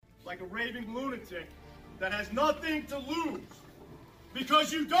like a raving lunatic that has nothing to lose,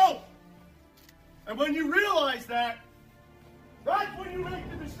 because you don't. And when you realize that, that's when you make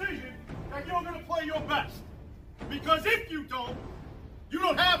the decision that you're going to play your best. Because if you don't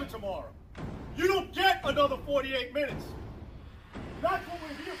have it tomorrow. You don't get another 48 minutes. That's what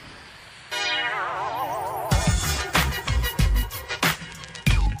we're here for.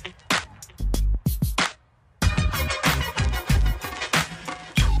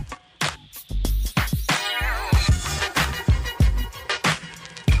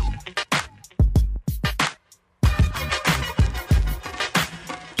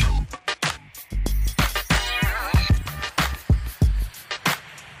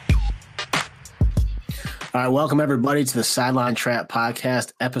 All right, welcome everybody to the Sideline Trap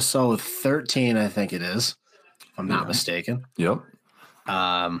Podcast, episode 13, I think it is, if I'm not mistaken. Yep.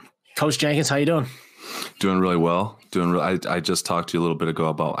 Coach Jenkins, how you doing? Doing really well. I just talked to you a little bit ago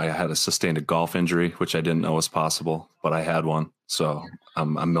about I had sustained a golf injury, which I didn't know was possible, but I had one, so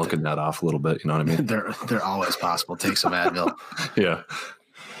I'm milking that off a little bit. You know what I mean? They're always possible. Take some Advil. Yeah.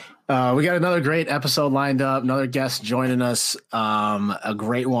 We got another great episode lined up. Another guest joining us. A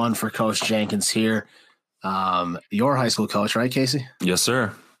great one for Coach Jenkins here. Your high school coach, right, Casey? Yes,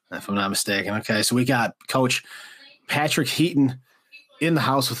 sir. If I'm not mistaken. Okay, so we got Coach Patrick Heaton in the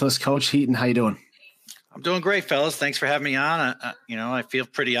house with us. Coach Heaton, how you doing? I'm doing great, fellas. Thanks for having me on. I feel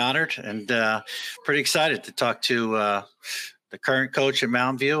pretty honored and pretty excited to talk to the current coach at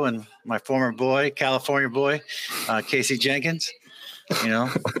Mountain View and my former boy, California boy, Casey Jenkins. You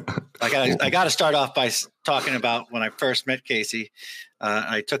know, I got to start off by talking about when I first met Casey.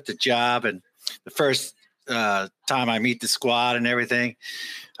 I took the job, and the first time I meet the squad and everything,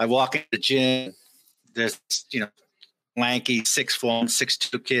 I walk into the gym. There's, lanky 6'1",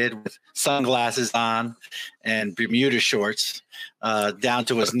 6'2" kid with sunglasses on and Bermuda shorts down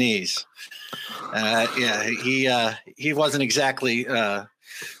to his knees. He wasn't exactly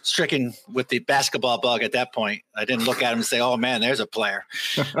stricken with the basketball bug at that point. I didn't look at him and say, "Oh man, there's a player."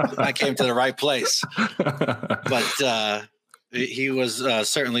 I came to the right place. But he was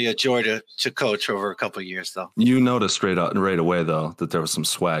certainly a joy to coach over a couple of years, though. You noticed right away, though, that there was some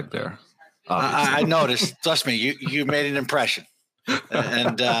swag there. I noticed. Trust me, you made an impression,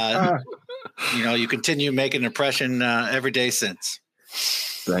 and you continue making an impression every day since.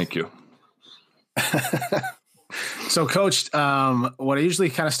 Thank you. So, Coach, what I usually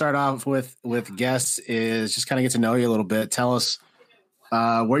kind of start off with guests is just kind of get to know you a little bit. Tell us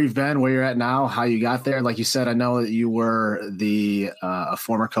where you've been, where you're at now, how you got there. Like you said, I know that you were a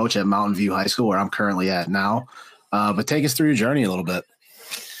former coach at Mountain View High School, where I'm currently at now. But take us through your journey a little bit.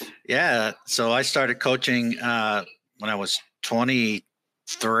 Yeah. So I started coaching when I was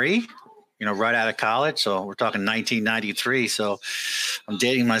 23, right out of college. So we're talking 1993. So I'm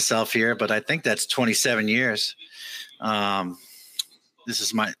dating myself here, but I think that's 27 years. This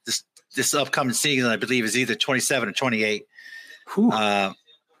is this upcoming season, I believe, is either 27 or 28. I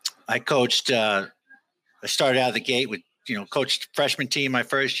coached, I started out of the gate with, coached freshman team my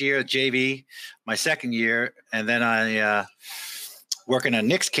first year, JV my second year. And then I, working a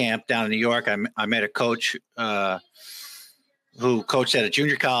Knicks camp down in New York, I met a coach who coached at a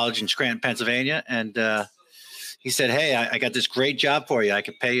junior college in Scranton, Pennsylvania. And he said, "Hey, I got this great job for you. I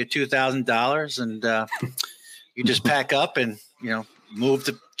could pay you $2,000 and you just pack up and, move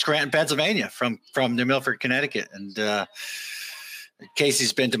to Scranton, Pennsylvania from New Milford, Connecticut." And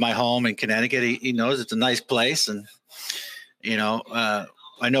Casey's been to my home in Connecticut. He knows it's a nice place. And,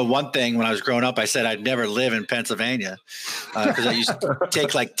 I know one thing. When I was growing up, I said I'd never live in Pennsylvania because I used to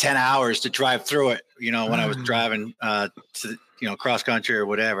take like 10 hours to drive through it, when I was driving to, cross country or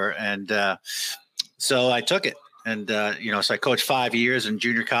whatever. And so I took it. And, so I coached 5 years in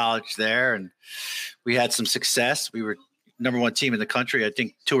junior college there, and we had some success. We were number one team in the country, I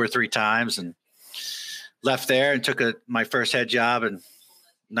think 2 or 3 times, and left there and took my first head job in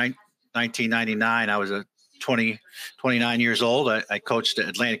 1999. I was 29 years old. I coached at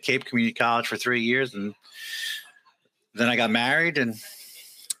Atlantic Cape Community College for 3 years. And then I got married. And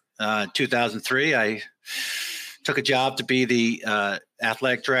in 2003, I took a job to be the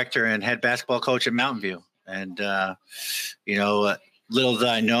athletic director and head basketball coach at Mountain View. And, little did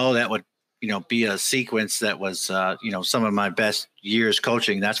I know that would, be a sequence that was, some of my best years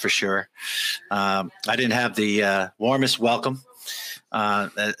coaching, that's for sure. I didn't have the warmest welcome.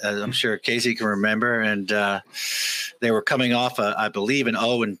 As I'm sure Casey can remember, and they were coming off, I believe, an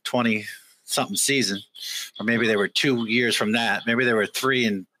 0-20 something season, or maybe they were 2 years from that. Maybe they were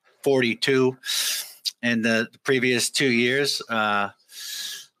 3-42 in the previous 2 years.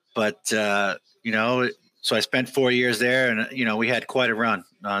 So I spent 4 years there, and we had quite a run.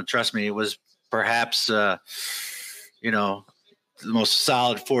 Trust me, it was perhaps, you know, the most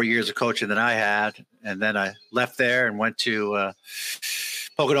solid 4 years of coaching that I had. And then I left there and went to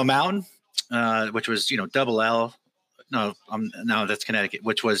Pocono Mountain, which was, double L. No, that's Connecticut,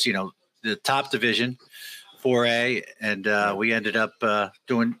 which was, the top division, 4A. And we ended up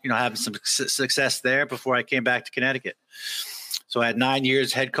doing, having some success there before I came back to Connecticut. So I had 9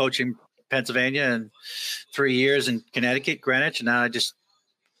 years head coaching Pennsylvania and 3 years in Connecticut, Greenwich. And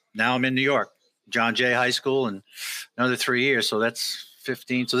now I'm in New York, John Jay High School, and another 3 years. So that's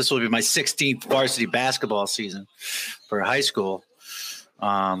 15. So this will be my 16th varsity basketball season for high school.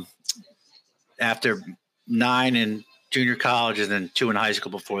 After 9 in junior college and then 2 in high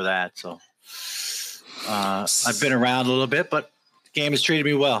school before that. So I've been around a little bit, but the game has treated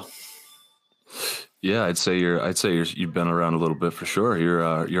me well. Yeah, I'd say you've been around a little bit for sure. You're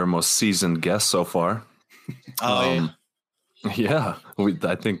our most seasoned guest so far. Yeah,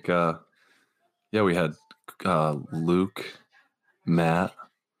 I think we had Luke, Matt,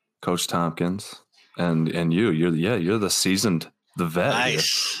 Coach Tompkins, and you. You're the seasoned, the vet.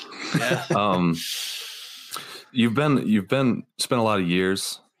 Nice. Yeah. You've spent a lot of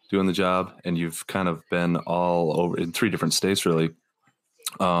years doing the job, and you've kind of been all over in 3 different states, really.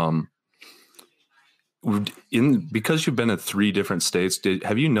 Because you've been in 3 different states,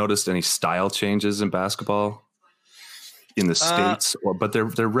 have you noticed any style changes in basketball in the states? But they're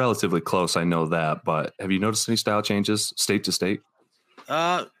relatively close, I know that. But have you noticed any style changes state to state?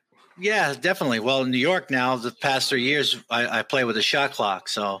 Yeah, definitely. Well, in New York now, the past 3 years, I play with a shot clock.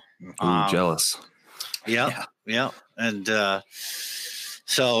 So jealous. Yeah. And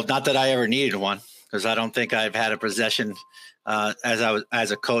so not that I ever needed one, because I don't think I've had a possession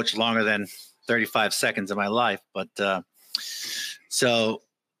as a coach longer than 35 seconds of my life. But so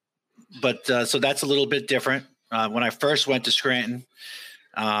that's a little bit different. When I first went to Scranton,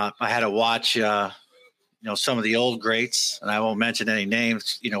 I had to watch some of the old greats, and I won't mention any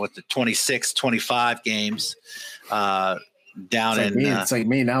names, with the 26-25 games down in me. It's like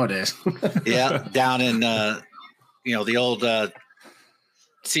me nowadays. Yeah, down in the old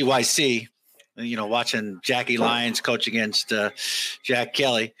CYC, watching Jackie Lyons coach against Jack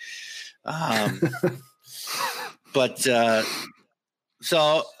Kelly. But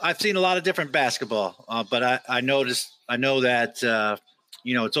so I've seen a lot of different basketball, but I know that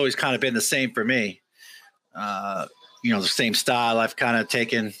it's always kind of been the same for me. The same style I've kind of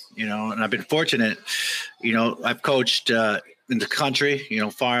taken, and I've been fortunate, I've coached in the country,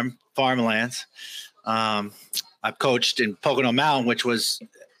 farmlands. I've coached in Pocono Mountain, which was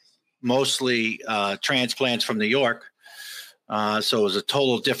mostly transplants from New York. So it was a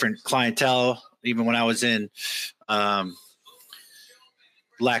total different clientele. Even when I was in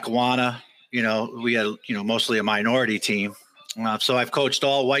Lackawanna, we had, mostly a minority team. So I've coached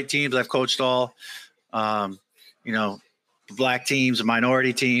all white teams. I've coached all, black teams and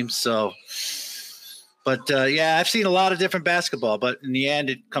minority teams. So, but I've seen a lot of different basketball, but in the end,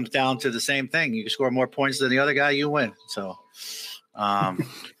 it comes down to the same thing. You score more points than the other guy, you win. So,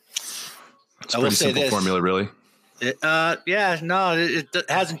 it's a pretty simple formula, really. It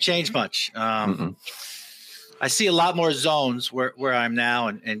hasn't changed much. I see a lot more zones where I'm now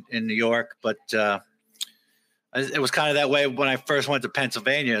in New York, but it was kind of that way when I first went to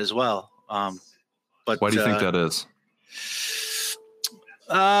Pennsylvania as well. But why do you think that is?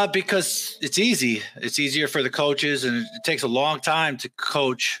 Because it's easy. It's easier for the coaches, and it takes a long time to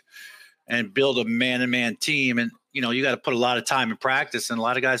coach and build a man-to-man team. And, you got to put a lot of time in practice, and a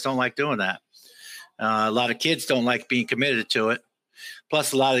lot of guys don't like doing that. A lot of kids don't like being committed to it.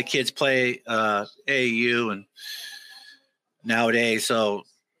 Plus, a lot of the kids play AAU and nowadays. So,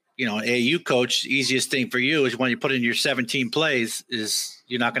 AAU coach, the easiest thing for you is when you put in your 17 plays is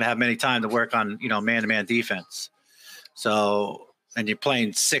you're not going to have many time to work on, man-to-man defense. So, and you're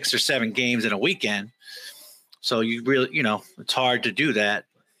playing 6 or 7 games in a weekend. So you really, it's hard to do that.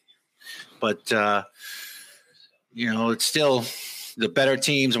 But, it's still the better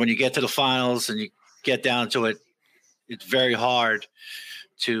teams when you get to the finals and you get down to it. It's very hard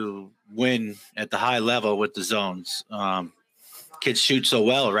to win at the high level with the zones. Kids shoot so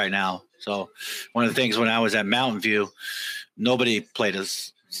well right now. So one of the things when I was at Mountain View, nobody played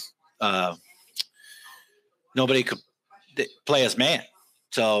us. Nobody could play as man.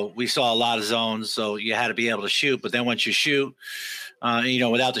 So we saw a lot of zones. So you had to be able to shoot. But then once you shoot,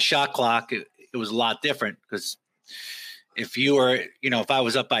 without the shot clock, it was a lot different because if you were, if I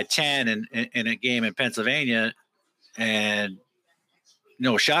was up by 10 in a game in Pennsylvania and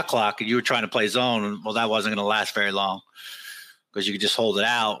no shot clock and you were trying to play zone, well, that wasn't going to last very long because you could just hold it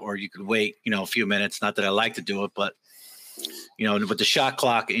out or you could wait, a few minutes. Not that I like to do it, but, with the shot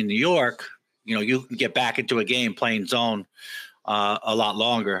clock in New York, you can get back into a game playing zone a lot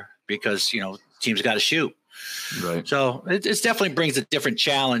longer because, teams got to shoot. Right. So it definitely brings a different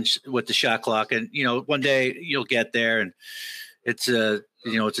challenge with the shot clock. And, one day you'll get there and it's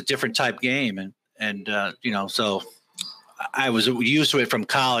it's a different type game. And so I was used to it from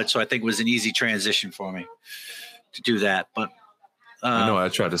college. So I think it was an easy transition for me to do that. But I know I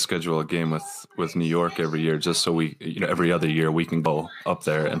try to schedule a game with New York every year, just so we, every other year we can go up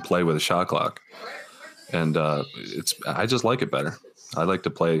there and play with a shot clock. And I just like it better. I like to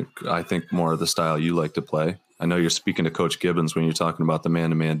play, I think, more of the style you like to play. I know you're speaking to Coach Gibbons when you're talking about the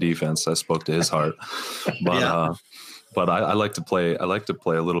man-to-man defense. I spoke to his heart, but yeah. But I like to play. I like to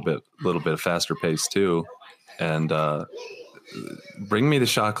play a little bit faster pace too, and bring me the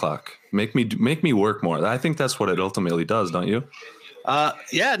shot clock. Make me work more. I think that's what it ultimately does, don't you?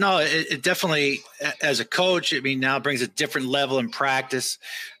 Yeah, no, it definitely, as a coach, now it brings a different level in practice.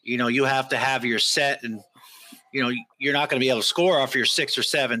 You have to have your set, and you're not going to be able to score off your 6th or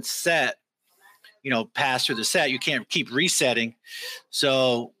 7th set. Pass through the set. You can't keep resetting,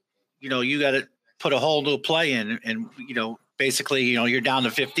 so you got to put a whole new play in, and basically, you're down to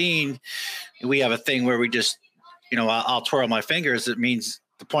 15. And we have a thing where we just, I'll twirl my fingers. It means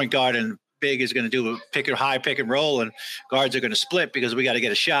the point guard and big is going to do a high pick and roll, and guards are going to split because we got to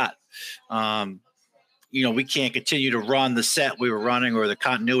get a shot. We can't continue to run the set we were running or the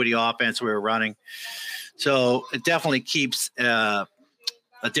continuity offense we were running. So it definitely keeps a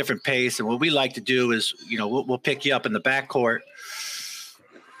different pace. And what we like to do is, we'll pick you up in the backcourt,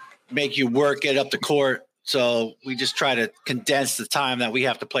 make you work, get up the court. So we just try to condense the time that we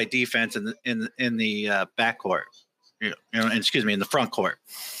have to play defense in the backcourt, in the front court.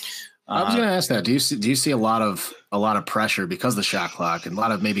 I was going to ask that. Do you see a lot of pressure because of the shot clock, and a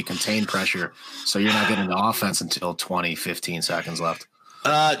lot of maybe contained pressure, so you're not getting the offense until 20, 15 seconds left?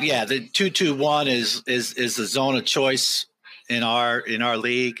 Yeah, the 2-2-1 is the zone of choice in our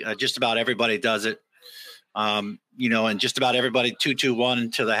league. Just about everybody does it. And just about everybody 2-2-1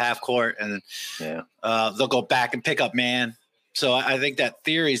 into the half court, and they'll go back and pick up man. So I think that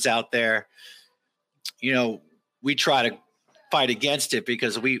theory's out there. We try to fight against it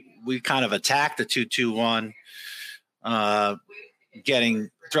because we kind of attack the 2-2-1,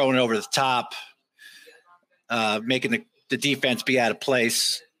 throwing it over the top, making the defense be out of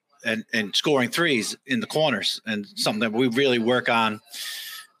place, and scoring threes in the corners, and something that we really work on.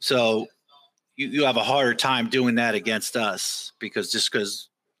 So you have a harder time doing that against us because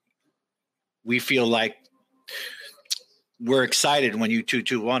we feel like we're excited when you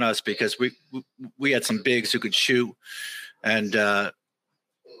 2-2-1 us, because we had some bigs who could shoot, and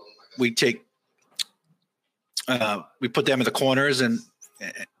we put them in the corners, and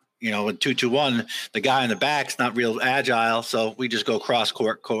in 2-2-1, the guy in the back's not real agile, so we just go cross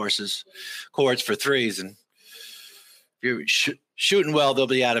courts for threes, and if you're shooting well, they'll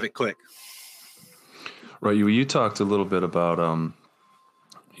be out of it quick. Right. You talked a little bit about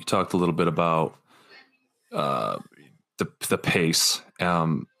the pace.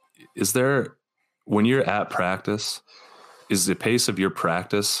 Is there, when you're at practice, is the pace of your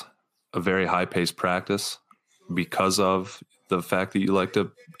practice a very high paced practice because of the fact that you like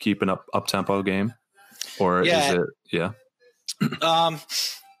to keep an up tempo game, or is it? Yeah.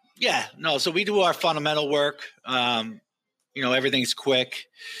 No. So we do our fundamental work. Everything's quick.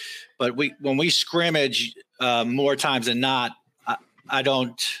 But when we scrimmage, more times than not, I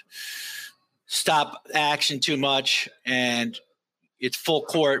don't stop action too much, and it's full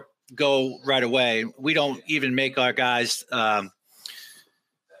court, go right away. We don't even make our guys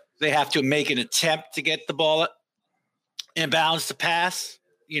they have to make an attempt to get the ball inbounds to pass,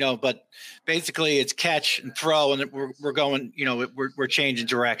 but basically it's catch and throw, and we're going, we're changing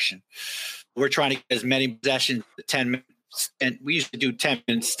direction. We're trying to get as many possessions, 10 minutes. And we used to do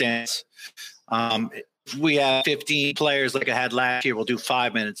 10-minute stints. If we have 15 players like I had last year, we'll do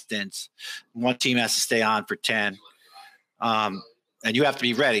 5-minute stints. One team has to stay on for 10. And you have to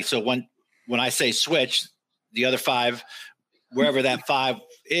be ready. So when I say switch, the other 5, wherever that 5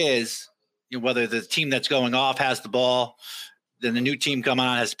 is, whether the team that's going off has the ball, then the new team coming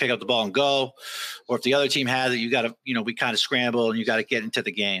on has to pick up the ball and go. Or if the other team has it, you got to, we kind of scramble, and you got to get into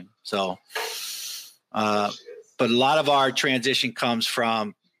the game. So, but a lot of our transition comes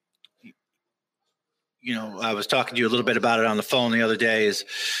from, I was talking to you a little bit about it on the phone the other day, is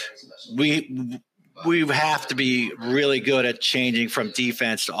we have to be really good at changing from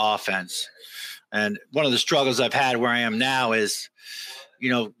defense to offense. And one of the struggles I've had where I am now is,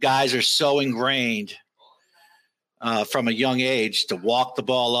 guys are so ingrained from a young age to walk the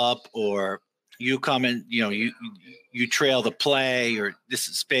ball up, or, you come in, you trail the play or this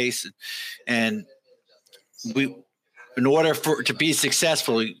is space. And in order to be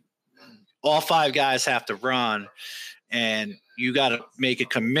successful, all 5 guys have to run, and you got to make a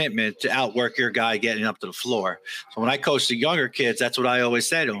commitment to outwork your guy getting up to the floor. So when I coach the younger kids, that's what I always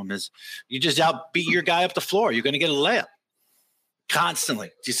say to them is you just outbeat your guy up the floor. You're going to get a layup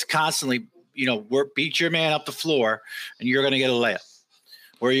constantly, beat your man up the floor and you're going to get a layup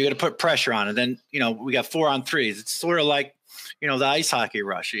where you're going to put pressure on. And then, we got 4-on-3s. It's sort of like, the ice hockey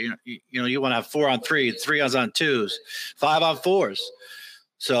rush, you want to have 4-on-3s, 3-on-2s, 5-on-4s.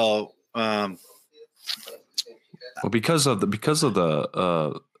 So, well, because of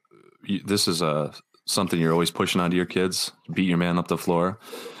the this is something you're always pushing onto your kids, beat your man up the floor.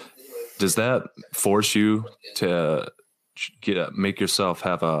 Does that force you to make yourself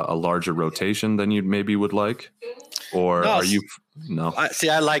have a larger rotation than you maybe would like? Or are you no?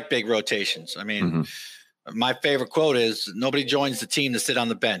 I like big rotations. I mean, my favorite quote is nobody joins the team to sit on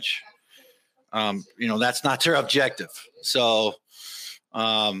the bench. That's not their objective. So,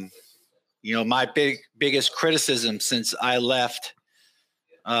 my biggest criticism since I left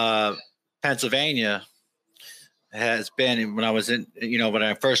Pennsylvania has been when I was when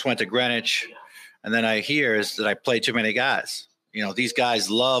I first went to Greenwich, and then I hear is that I play too many guys. These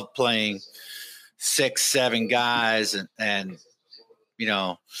guys love playing 6-7 guys and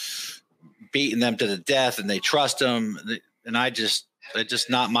beating them to the death, and they trust them. And it's just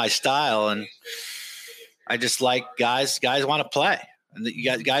not my style. And I just like guys want to play. And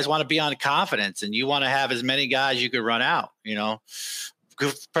you guys want to be on confidence, and you want to have as many guys you could run out.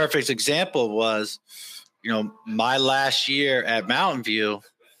 Perfect example was, my last year at Mountain View,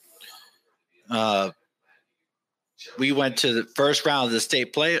 we went to the first round of the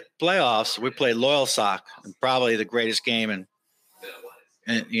state playoffs. We played Loyalsock, probably the greatest game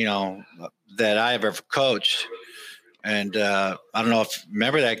that I have ever coached. And I don't know if you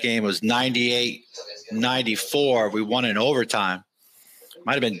remember that game was 98-94. We won in overtime.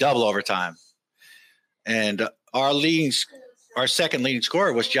 Might have been double overtime. And our second leading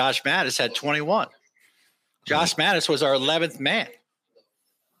scorer was Josh Mattis, had 21. Josh Mattis was our 11th man.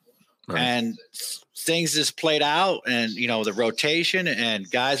 Right. And things just played out, and, the rotation and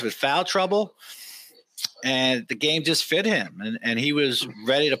guys with foul trouble, and the game just fit him, and he was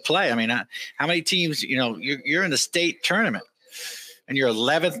ready to play. I mean, how many teams, you're in the state tournament and your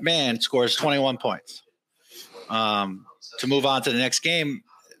 11th man scores 21 points. To move on to the next game.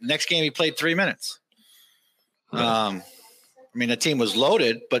 Next game, he played 3 minutes. The team was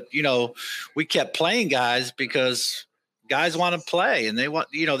loaded, but, we kept playing guys because guys want to play, and they want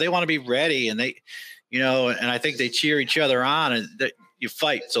to be ready, and they, and I think they cheer each other on, and that you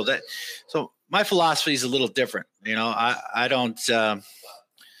fight. So my philosophy is a little different. I don't,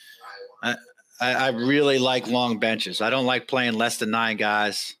 I really like long benches. I don't like playing less than 9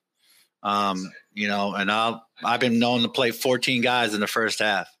 guys. And I've been known to play 14 guys in the first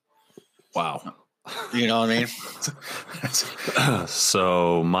half. Wow. You know what I mean?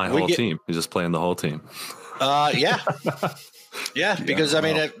 So my whole team is just playing the whole team. Yeah. Yeah. Because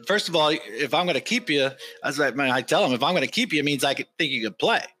first of all, if I'm going to keep you, I tell them, if I'm going to keep you, it means I think you can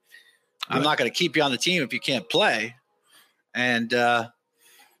play. I'm not going to keep you on the team if you can't play. And,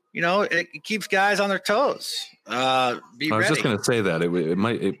 it keeps guys on their toes. I was just going to say that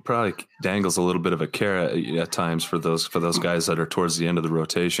it probably dangles a little bit of a carrot at times for those guys that are towards the end of the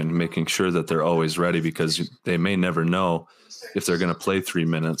rotation, making sure that they're always ready, because they may never know if they're going to play 3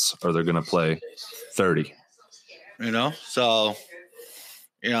 minutes or they're going to play 30. So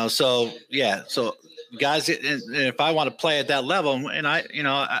guys, and if I want to play at that level, and I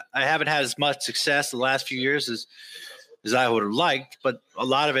haven't had as much success the last few years as I would have liked, but a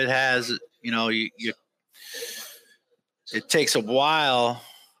lot of it has, it takes a while.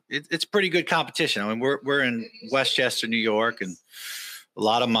 It's pretty good competition. I mean, we're in Westchester, New York, and a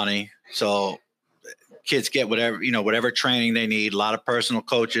lot of money. So kids get whatever training they need, a lot of personal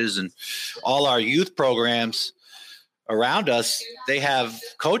coaches, and all our youth programs around us, they have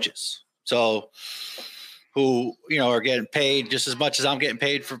coaches. So who, are getting paid just as much as I'm getting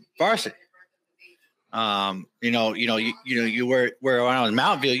paid for varsity. You were when I was in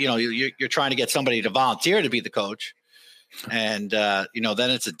Mountain View, you're trying to get somebody to volunteer to be the coach. And, then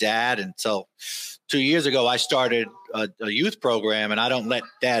it's a dad. And so 2 years ago, I started a youth program, and I don't let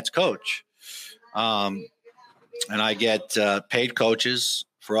dads coach. And I get paid coaches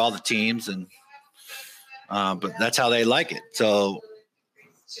for all the teams, and but that's how they like it. So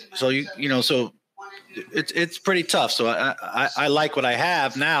it's pretty tough. So I like what I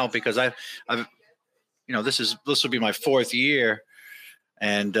have now, because this will be my 4th year,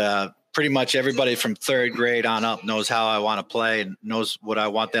 and pretty much everybody from third grade on up knows how I want to play and knows what I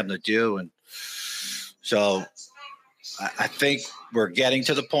want them to do. And so I think we're getting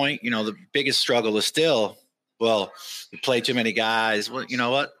to the point, the biggest struggle is still, well, we play too many guys. Well, you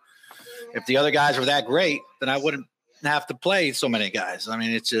know what? If the other guys were that great, then I wouldn't have to play so many guys. I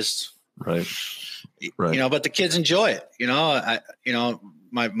mean, it's just right. But the kids enjoy it.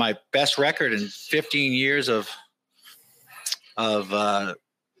 My best record in 15 years of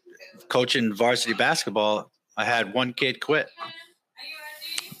coaching varsity basketball, I had one kid quit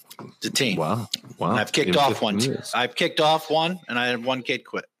the team. Wow. And I've kicked off one. I've kicked off one, and I had one kid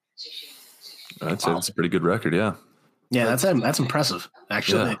quit. That's a pretty good record. Yeah. Yeah, that's impressive,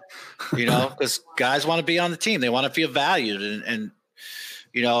 actually. Yeah. Because guys want to be on the team. They want to feel valued. And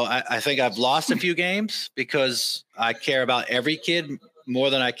I think I've lost a few games because I care about every kid more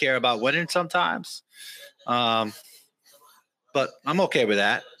than I care about winning sometimes. But I'm okay with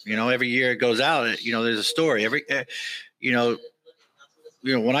that. Every year it goes out, there's a story.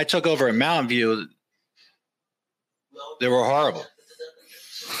 When I took over in Mountain View, they were horrible.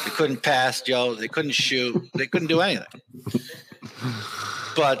 They couldn't pass, Joe. They couldn't shoot. They couldn't do anything.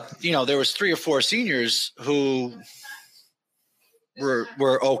 But, there was 3 or 4 seniors who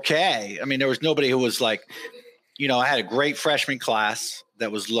were okay. I mean, there was nobody who was like, I had a great freshman class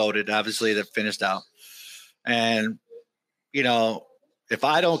that was loaded, obviously, that finished out. And, if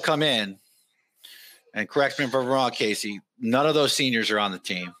I don't come in, and correct me if I'm wrong, Casey, none of those seniors are on the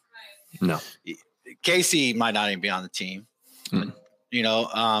team. No. Casey might not even be on the team. Mm.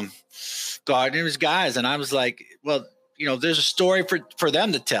 Gardner was guys. And I was like, well, there's a story for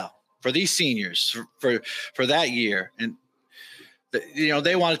them to tell, for these seniors, for that year. And,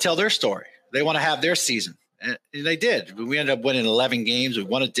 they want to tell their story. They want to have their season. And they did. We ended up winning 11 games. We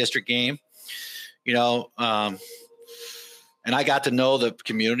won a district game, and I got to know the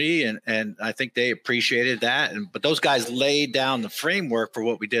community, and I think they appreciated that. But those guys laid down the framework for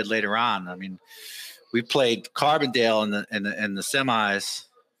what we did later on. I mean, we played Carbondale in the semis.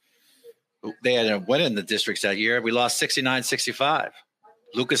 They ended up winning the districts that year. We lost 69-65.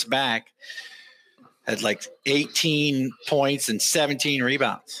 Lucas Mack had like 18 points and 17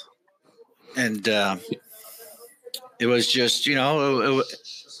 rebounds. And it was just, and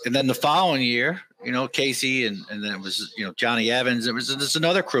then the following year, Casey and then it was, Johnny Evans. It was just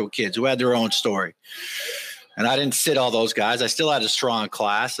another crew of kids who had their own story. And I didn't sit all those guys. I still had a strong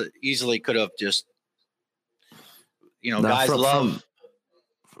class that easily could have just, guys love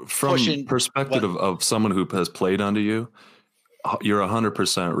from pushing perspective of someone who has played under you. You're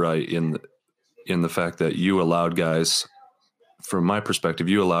 100% right in the fact that you allowed guys, from my perspective,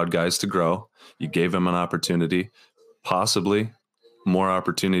 you allowed guys to grow. You gave them an opportunity, probably more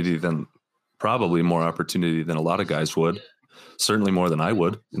opportunity than a lot of guys would, certainly more than I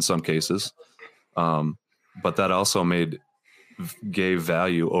would in some cases. But that also gave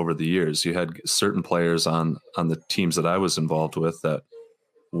value over the years. You had certain players on the teams that I was involved with that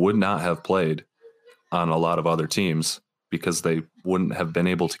would not have played on a lot of other teams because they wouldn't have been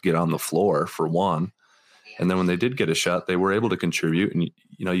able to get on the floor, for one. And then when they did get a shot, they were able to contribute, and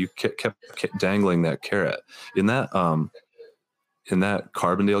you kept dangling that carrot. In that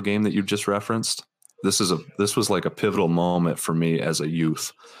Carbondale game that you just referenced, this was like a pivotal moment for me as a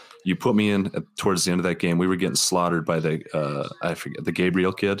youth. You put me in towards the end of that game. We were getting slaughtered by the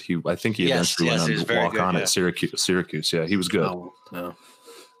Gabriel kid. I think he eventually went on to walk on at Syracuse. Yeah, he was good. Oh, no.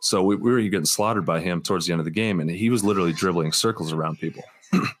 So we were getting slaughtered by him towards the end of the game, and he was literally dribbling circles around people.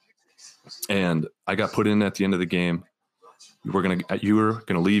 And I got put in at the end of the game. You were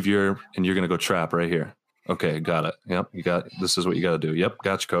gonna leave and you're gonna go trap right here. Okay, got it. Yep, this is what you got to do. Yep,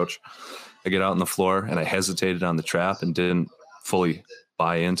 gotcha, coach. I get out on the floor and I hesitated on the trap and didn't fully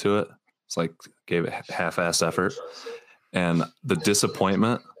buy into it. It's like gave it half-ass effort, and the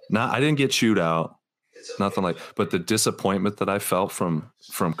disappointment. I didn't get chewed out, nothing like. But the disappointment that I felt from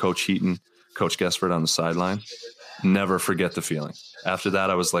Coach Heaton, Coach Gesford on the sideline, never forget the feeling. After that,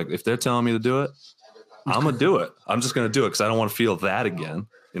 I was like, if they're telling me to do it, I'm gonna do it. I'm just gonna do it because I don't want to feel that again.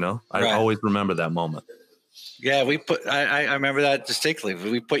 I always remember that moment. Yeah, I remember that distinctly.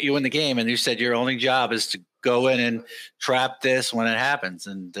 We put you in the game, and you said your only job is to go in and trap this when it happens,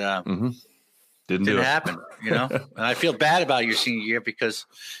 and didn't happen. And I feel bad about your senior year because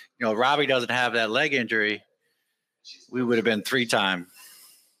Robbie doesn't have that leg injury. We would have been 3-time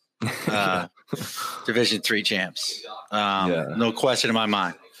Division III champs. No question in my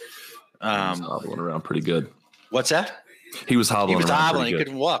mind. Hobbling around pretty good. What's that? He was hobbling. He was hobbling. He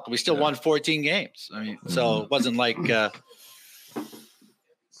couldn't walk. We still won 14 games. I mean, so it wasn't like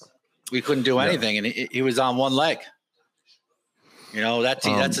we couldn't do anything, and he was on one leg. That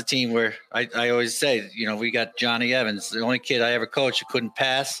team, that's a team where I always say, we got Johnny Evans, the only kid I ever coached who couldn't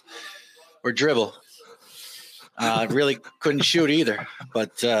pass or dribble. Really couldn't shoot either,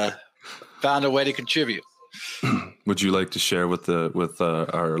 but found a way to contribute. Would you like to share with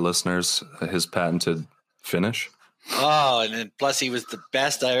our listeners his patented finish? Oh, and then plus he was the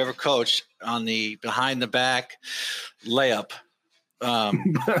best I ever coached on the behind the back layup.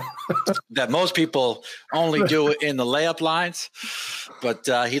 That most people only do it in the layup lines, but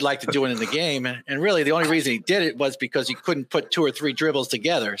he liked to do it in the game. And really the only reason he did it was because he couldn't put 2 or 3 dribbles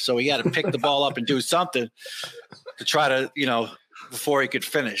together. So he had to pick the ball up and do something to try to, before he could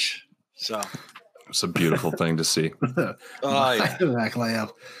finish. So it's a beautiful thing to see. Oh, yeah. Back layup.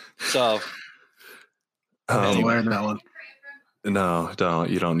 So anyway. Learn that one. No,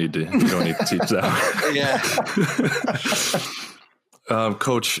 don't. You don't need to teach that. Yeah.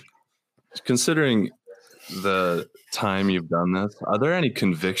 Coach, considering the time you've done this, are there any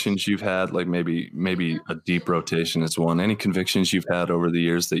convictions you've had, like maybe a deep rotation is one, any convictions you've had over the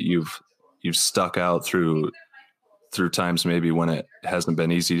years that you've stuck out through times maybe when it hasn't been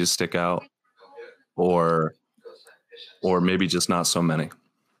easy to stick out, or maybe just not so many?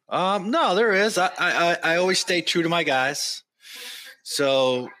 No, there is. I always stay true to my guys.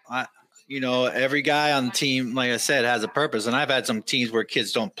 So every guy on the team, like I said, has a purpose. And I've had some teams where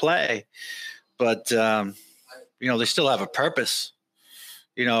kids don't play, but they still have a purpose.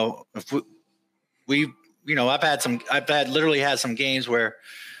 If I've literally had some games where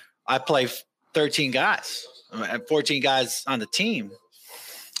I play 13 guys and 14 guys on the team.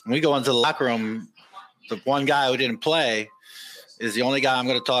 When we go into the locker room, the one guy who didn't play is the only guy I'm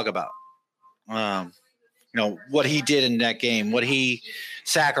going to talk about. What he did in that game, what he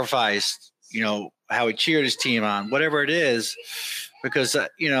sacrificed, how he cheered his team on, whatever it is, because,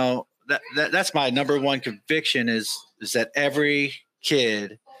 that's my number one conviction is that every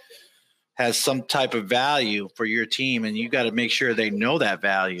kid has some type of value for your team, and you got to make sure they know that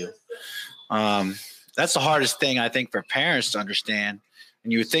value. That's the hardest thing, I think, for parents to understand.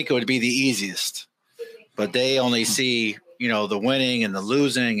 And you would think it would be the easiest, but they only see, the winning and the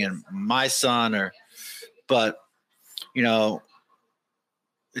losing and my son but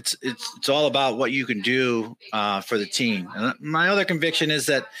it's all about what you can do for the team. And my other conviction is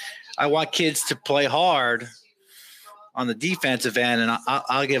that I want kids to play hard on the defensive end, and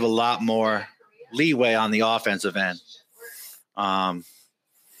I'll give a lot more leeway on the offensive end. I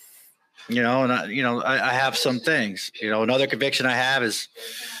have some things. Another conviction I have is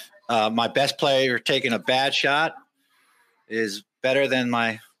my best player taking a bad shot is better than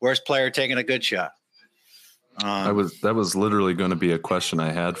my worst player taking a good shot. That was literally going to be a question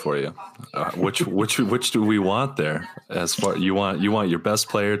I had for you. Which do we want there? As far you want your best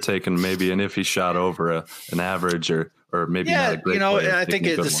player taking maybe an iffy shot over an average or maybe not a great player. I think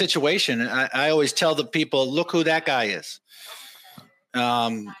it's the situation. I always tell the people, look who that guy is.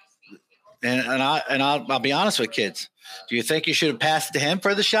 And I'll be honest with kids. Do you think you should have passed it to him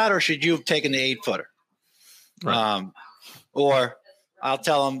for the shot, or should you have taken the 8-footer? Right. Or I'll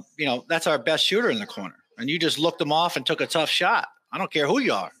tell them, that's our best shooter in the corner, and you just looked him off and took a tough shot. I don't care who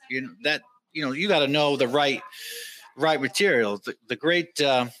you are. You got to know the right material, the great,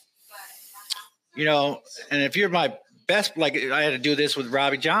 and if you're my best, like I had to do this with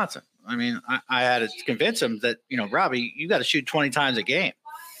Robbie Johnson. I mean, I had to convince him that, Robbie, you got to shoot 20 times a game.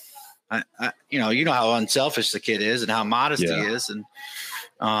 You know how unselfish the kid is and how modest he is. And,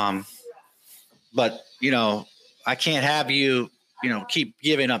 but I can't have you, keep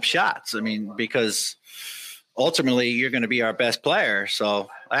giving up shots. I mean, because ultimately you're going to be our best player. So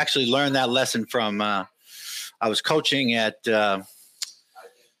I actually learned that lesson from, I was coaching at, down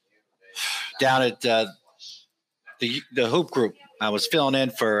at, the hoop group. I was filling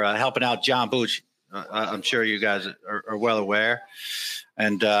in for helping out John Bucci. I'm sure you guys are well aware.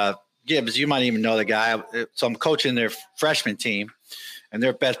 And, Gibbs, you might even know the guy. So I'm coaching their freshman team, and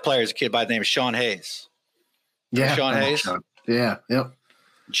their best player is a kid by the name of Sean Hayes. Yeah, Sean Hayes. Yeah, yep.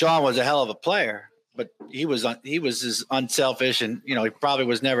 Sean was a hell of a player, but he was as unselfish, and he probably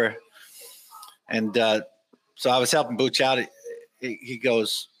was never. And so I was helping Booch out. He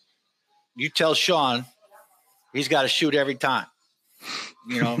goes, "You tell Sean he's got to shoot every time."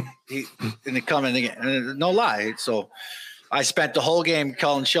 And they come in again, and no lie. So I spent the whole game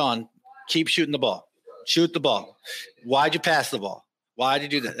calling Sean, keep shooting the ball. Shoot the ball. Why'd you pass the ball? Why'd you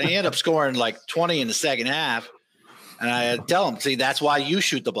do that? And he ended up scoring like 20 in the second half. And I had to tell him, see, that's why you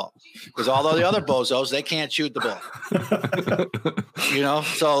shoot the ball. Because all the other bozos, they can't shoot the ball.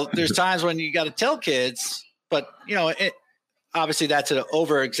 So there's times when you got to tell kids, but, obviously that's an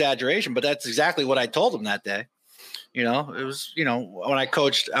over-exaggeration, but that's exactly what I told him that day. It was, when I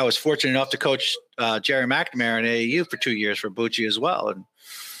coached, I was fortunate enough to coach Jerry McNamara in AAU for 2 years for Bucci as well.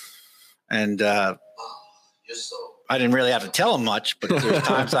 And I didn't really have to tell him much, but there's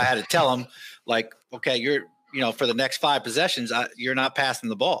times I had to tell him, like, okay, you're, for the next 5 possessions, you're not passing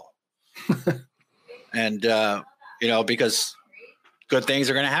the ball. And, because good things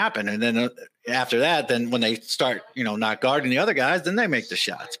are going to happen. And then after that, then when they start, not guarding the other guys, then they make the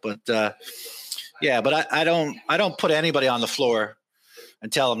shots. But, but I don't put anybody on the floor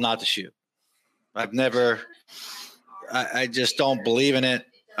and tell them not to shoot. I've never, I just don't believe in it.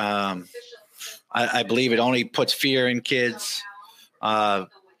 I believe it only puts fear in kids. So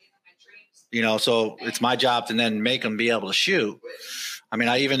it's my job to then make them be able to shoot. I mean,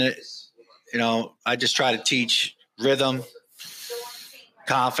 I just try to teach rhythm,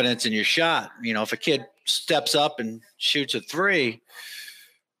 confidence in your shot. If a kid steps up and shoots a 3,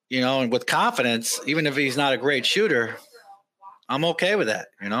 and with confidence, even if he's not a great shooter, I'm okay with that.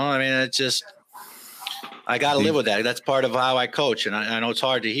 It's just, I got to live with that. That's part of how I coach. And I know it's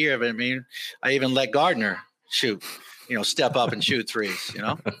hard to hear, but I even let Gardner shoot, step up and shoot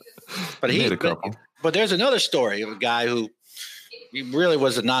 3s, but but there's another story of a guy who he really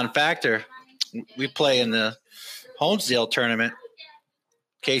was a non-factor. We play in the Honesdale tournament.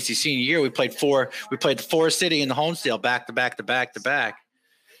 Casey senior year, we played the 4 city in the Honesdale back to back.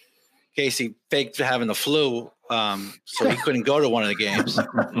 Casey faked having the flu, so he couldn't go to one of the games.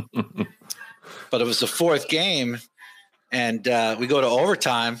 But it was the 4th game, and we go to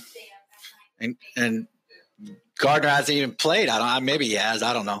overtime, and Gardner hasn't even played. Maybe he has.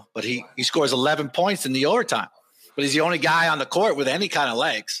 I don't know. But he scores 11 points in the overtime. But he's the only guy on the court with any kind of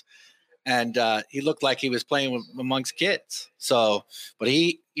legs. And he looked like he was playing amongst kids. So, but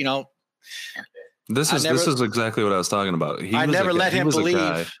he, this is exactly what I was talking about. I never let him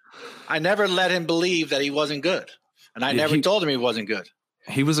believe that he wasn't good. And I never told him he wasn't good.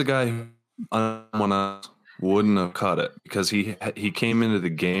 He was a guy who someone else wouldn't have cut it because he came into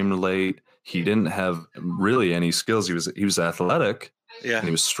the game late. He didn't have really any skills. He was athletic. Yeah. And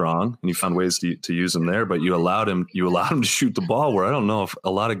he was strong, and you found ways to use him there, but you allowed him to shoot the ball where I don't know if a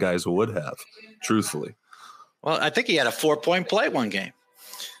lot of guys would have, truthfully. Well, I think he had a 4-point play one game.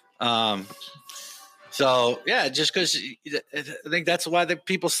 So yeah, just because I think that's why the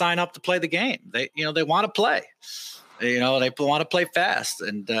people sign up to play the game. They want to play. They want to play fast,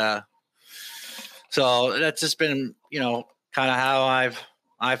 and so that's just been kind of how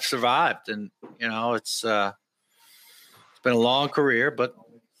I've survived, and it's been a long career, but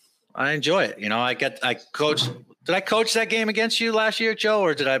I enjoy it. I coach. Did I coach that game against you last year, Joe,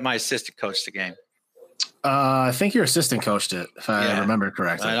 or did my assistant coach the game? I think your assistant coached it, if I remember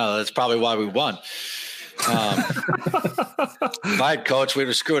correctly. I know. That's probably why we won. If I had coached, we'd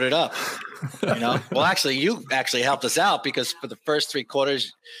have screwed it up. Well, actually, you helped us out because for the first 3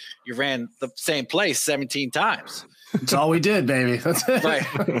 quarters, you ran the same place 17 times. That's all we did, baby. That's it. Right.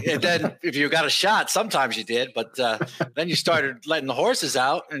 And then if you got a shot, sometimes you did, but then you started letting the horses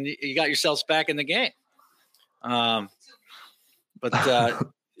out and you got yourselves back in the game. I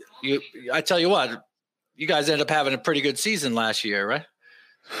tell you what, you guys ended up having a pretty good season last year, right?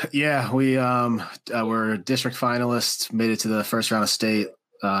 Yeah, we were district finalists, made it to the first round of state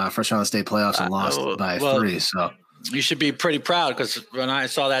playoffs and lost by 3. So you should be pretty proud because when I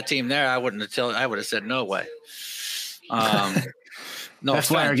saw that team there, I would have said no way. No, that's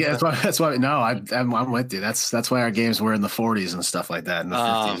why. I'm with you. That's why our games were in the 40s and stuff like that. In the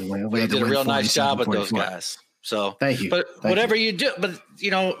 50s, we did a real nice job with those guys. So thank you. But whatever you do, but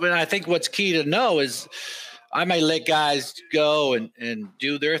and I think what's key to know is I may let guys go and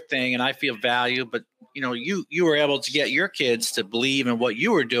do their thing, and I feel value. But you were able to get your kids to believe in what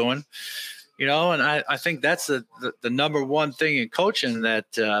you were doing. And I think that's the number one thing in coaching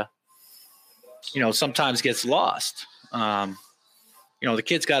that sometimes gets lost. The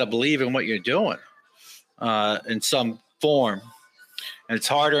kids got to believe in what you're doing in some form. And it's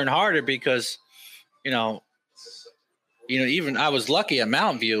harder and harder because, even I was lucky at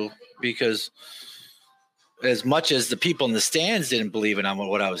Mountain View because as much as the people in the stands didn't believe in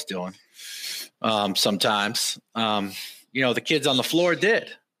what I was doing, sometimes, the kids on the floor did.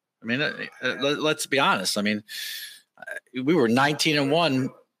 I mean, let's be honest. I mean, we were 19-1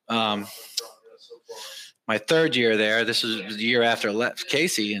 my 3rd year there. This was the year after I left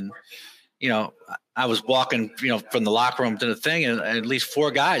Casey, and I was walking from the locker room to the thing, and at least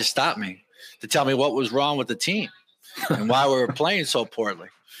 4 guys stopped me to tell me what was wrong with the team and why we were playing so poorly.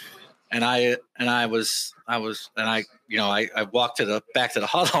 And I walked back to the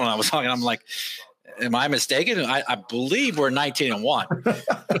huddle, and I was talking. I'm like, am I mistaken? I believe we're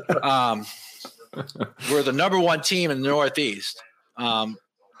 19-1. we're the number one team in the Northeast.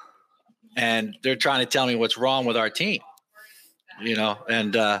 And they're trying to tell me what's wrong with our team,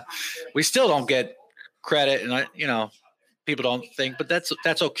 and we still don't get credit. And people don't think, but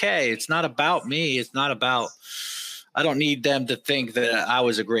that's okay. It's not about me. It's not about, I don't need them to think that I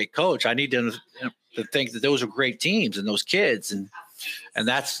was a great coach. I need them to think that those were great teams and those kids. And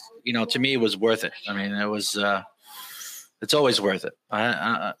that's, to me, it was worth it. I mean, it was, it's always worth it.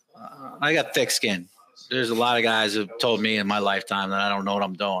 I got thick skin. There's a lot of guys who've told me in my lifetime that I don't know what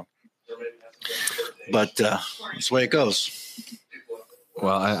I'm doing. But that's the way it goes.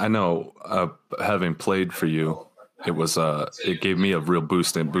 Well, I know having played for you, it gave me a real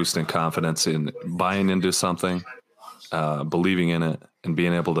boost in confidence in buying into something, believing in it, and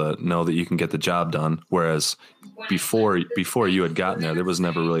being able to know that you can get the job done. Whereas before you had gotten there was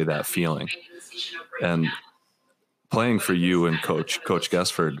never really that feeling. And playing for you and Coach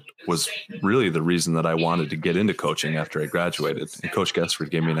Gesford was really the reason that I wanted to get into coaching after I graduated. And Coach Gesford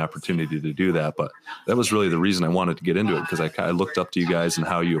gave me an opportunity to do that. But that was really the reason I wanted to get into it, because I looked up to you guys and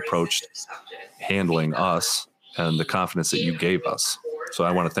how you approached handling us and the confidence that you gave us. So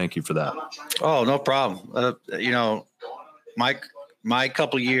I want to thank you for that. Oh, no problem. My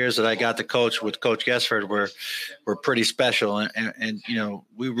couple of years that I got to coach with Coach Gesford were pretty special, and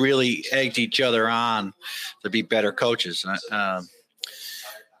we really egged each other on to be better coaches.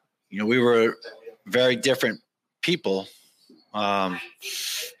 We were very different people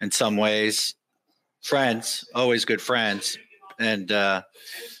in some ways, friends, always good friends, and but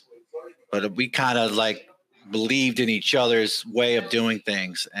we kind of like believed in each other's way of doing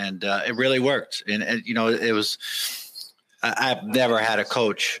things, and it really worked. And it was. I've never had a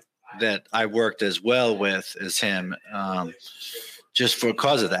coach that I worked as well with as him, just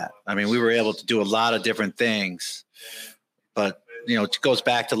because of that. I mean, we were able to do a lot of different things, but it goes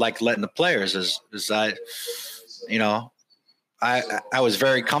back to like letting the players. I was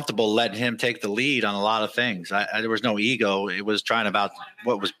very comfortable letting him take the lead on a lot of things. There was no ego. It was trying about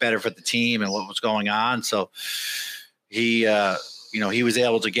what was better for the team and what was going on. So he was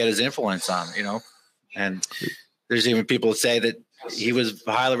able to get his influence on, and. There's even people that say that he was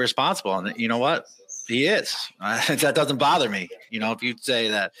highly responsible, and you know what? He is. That doesn't bother me. If you say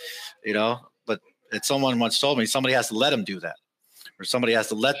that, but someone once told me somebody has to let him do that, or somebody has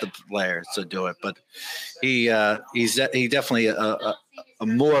to let the players to do it. But he's definitely a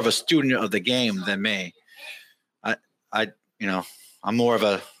more of a student of the game than me. I'm more of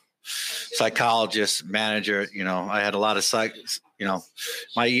a psychologist, manager. I had a lot of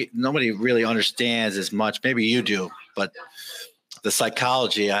nobody really understands as much. Maybe you do, but the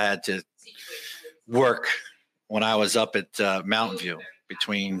psychology I had to work when I was up at Mountain View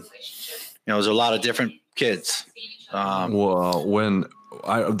between, there's a lot of different kids. The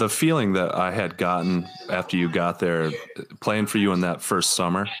feeling that I had gotten after you got there, playing for you in that first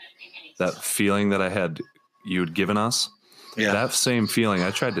summer, that feeling that you'd given us, that same feeling, I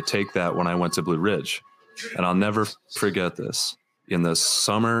tried to take that when I went to Blue Ridge, and I'll never forget this. In the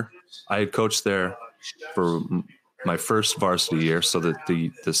summer, I had coached there for my first varsity year. So that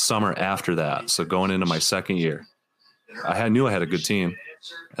the summer after that, so going into my second year, I knew I had a good team,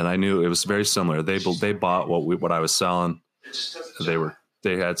 and I knew it was very similar. They bought what I was selling.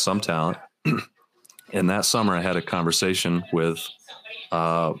 They had some talent. And that summer, I had a conversation with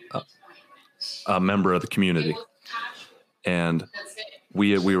a member of the community, and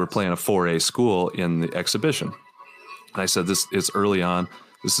we were playing a 4A school in the exhibition. And I said, it's early on.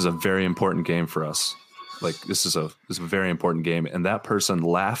 This is a very important game for us. Like, this is a very important game. And that person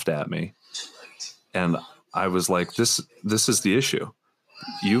laughed at me. And I was like, this is the issue.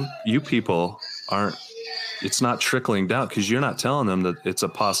 You people it's not trickling down, because you're not telling them that it's a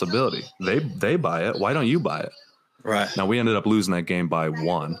possibility. They buy it. Why don't you buy it? Right. Now, we ended up losing that game by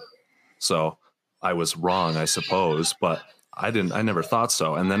 1. So I was wrong, I suppose, but I never thought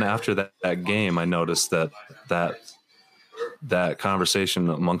so. And then after that game, I noticed that conversation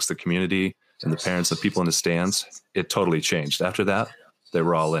amongst the community and the parents, the people in the stands, it totally changed. After that, they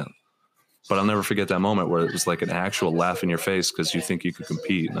were all in. But I'll never forget that moment where it was like an actual laugh in your face because you think you could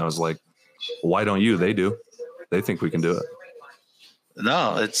compete. And I was like, why don't you? They do. They think we can do it.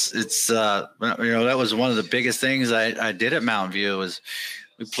 No, it's that was one of the biggest things I did at Mountain View. Was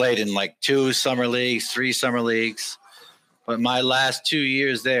we played in like 2 summer leagues, 3 summer leagues. But my last 2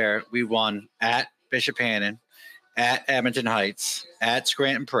 years there, we won at Bishop Hannon, at Edmonton Heights, at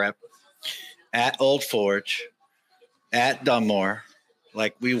Scranton Prep, at Old Forge, at Dunmore.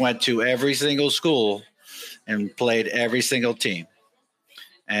 Like, we went to every single school and played every single team.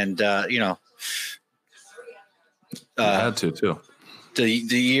 And, I had to too.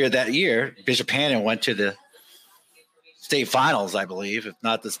 that year, Bishop Hannon went to the state finals, I believe, if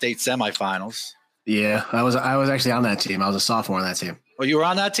not the state semifinals. Yeah, I was actually on that team. I was a sophomore on that team. Oh, you were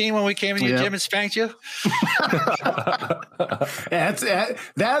on that team when we came in your gym and spanked you? Yeah,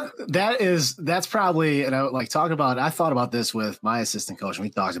 that's probably, and I like talking about, I thought about this with my assistant coach and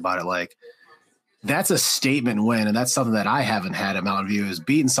we talked about it. Like, that's a statement win. And that's something that I haven't had at Mountain View, is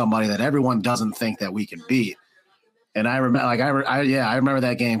beating somebody that everyone doesn't think that we can beat. And I remember, like, I remember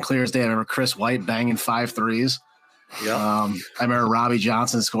that game clear as day. I remember Chris White banging 5 threes. Yeah. I remember Robbie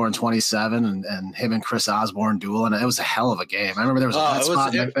Johnson scoring 27 and him and Chris Osborne dueling. It was a hell of a game. I remember there was a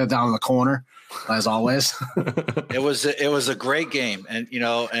spot down in the corner, as always. It was a great game. And,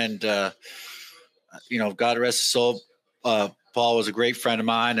 God rest his soul. Paul was a great friend of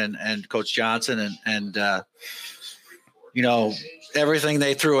mine and Coach Johnson and everything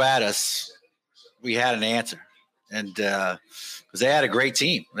they threw at us, we had an answer. And because they had a great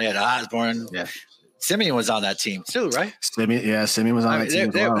team. They had Osborne. Yeah. Simeon was on that team too, right? Simeon was on that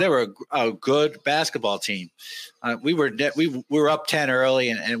team. They were a good basketball team. We were up 10 early,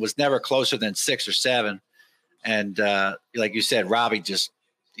 and it was never closer than 6 or 7. And like you said, Robbie just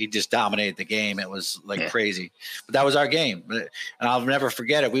dominated the game. It was crazy. But that was our game, and I'll never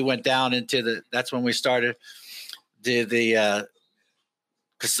forget it. We went down into that's when we started because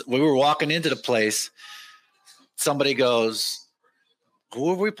we were walking into the place. Somebody goes, "Who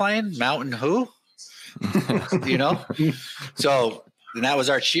are we playing? Mountain who?" So and that was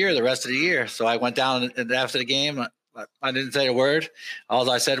our cheer the rest of the year. So I went down and after the game, I didn't say a word. All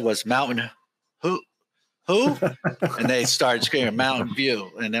I said was Mountain who, and they started screaming Mountain View,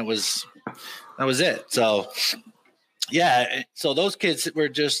 and that was it. So yeah, so those kids were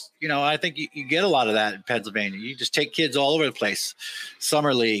just, I think you get a lot of that in Pennsylvania. You just take kids all over the place,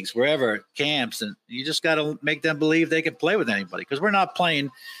 summer leagues, wherever, camps, and you just got to make them believe they can play with anybody, because we're not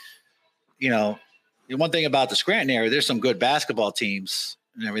playing, the one thing about the Scranton area, there's some good basketball teams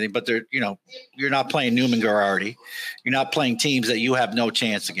and everything, but they're, you're not playing Newman Garrardi. You're not playing teams that you have no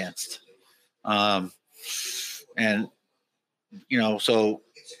chance against. So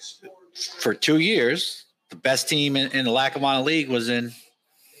for 2 years, the best team in the Lackawanna League was in,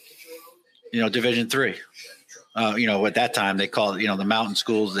 Division III. At that time they called it, the mountain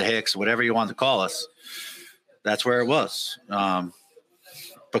schools, the Hicks, whatever you want to call us. That's where it was.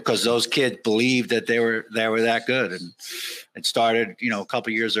 Because those kids believed that they were that good, and it started, a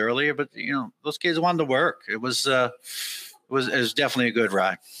couple years earlier. But those kids wanted to work. It was definitely a good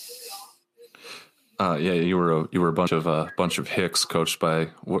ride. You were a bunch of Hicks coached by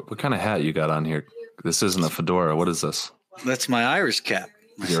what kind of hat you got on here? This isn't a fedora. What is this? That's my Irish cap.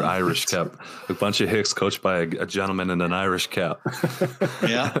 Your Irish cap. A bunch of Hicks coached by a gentleman in an Irish cap.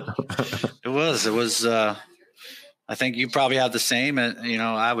 Yeah, it was. I think you probably have the same.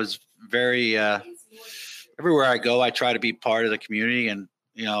 I was very, everywhere I go, I try to be part of the community, and,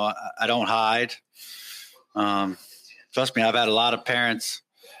 I don't hide. Trust me, I've had a lot of parents,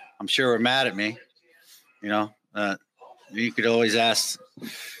 I'm sure, were mad at me. You could always ask,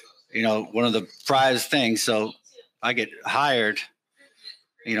 one of the prize things. So I get hired,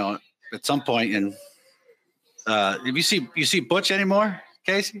 at some point. And you see Butch anymore,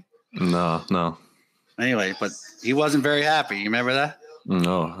 Casey? No. Anyway, but he wasn't very happy. You remember that?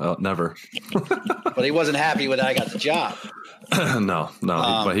 No, never. But he wasn't happy when I got the job. No,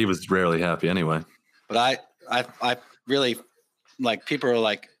 but he was rarely happy anyway. But I really, people are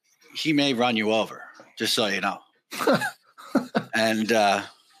like, he may run you over, just so you know. And I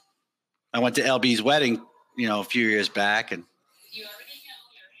went to LB's wedding, a few years back, and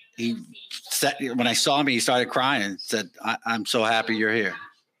when I saw me, he started crying and said, I'm so happy you're here.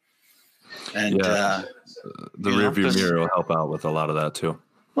 And the rearview mirror will help out with a lot of that too.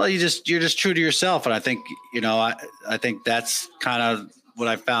 Well, you're just true to yourself, and I think I think that's kind of what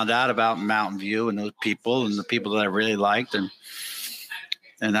I found out about Mountain View and those people and the people that I really liked, and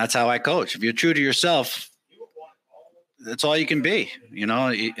that's how I coach. If you're true to yourself, that's all you can be.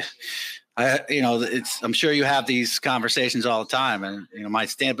 I'm sure you have these conversations all the time, and my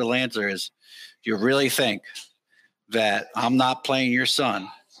standard answer is, do you really think that I'm not playing your son?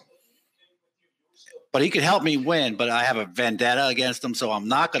 But he could help me win, but I have a vendetta against him, so I'm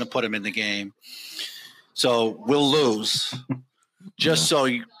not going to put him in the game. So we'll lose just so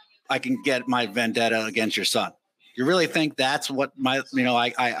I can get my vendetta against your son. You really think that's what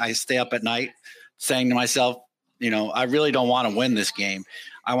I stay up at night saying to myself, I really don't want to win this game.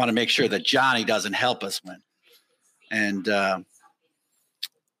 I want to make sure that Johnny doesn't help us win. And,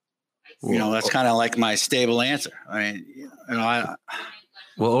 that's kind of like my stable answer. I mean,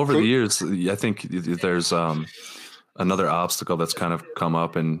 well, over the years, I think there's another obstacle that's kind of come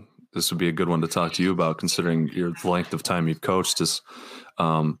up, and this would be a good one to talk to you about, considering your length of time you've coached, is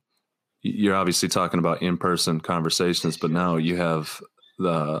you're obviously talking about in-person conversations, but now you have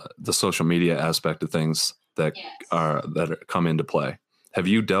the social media aspect of things that come into play. Have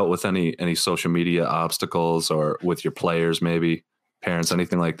you dealt with any social media obstacles, or with your players, maybe parents,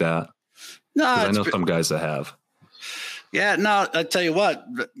 anything like that? No, I know some guys that have. Yeah, no, I tell you what,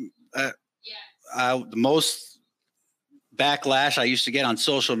 the most backlash I used to get on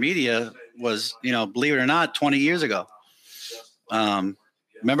social media was, believe it or not, 20 years ago.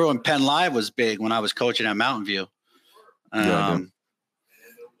 Remember when Penn Live was big when I was coaching at Mountain View? And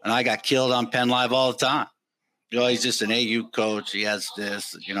I got killed on Penn Live all the time. He's just an AU coach. He has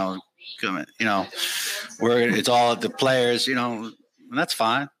this, it's all the players, and that's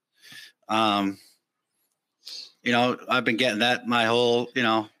fine. I've been getting that my whole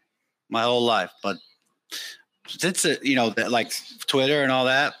life, but since like Twitter and all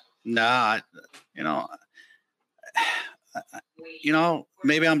that,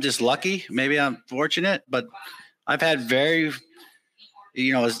 maybe I'm just lucky, maybe I'm fortunate, but I've had very,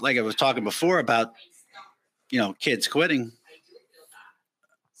 it's like I was talking before about, kids quitting.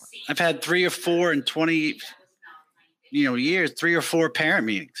 I've had 3 or 4 in 20, years, 3 or 4 parent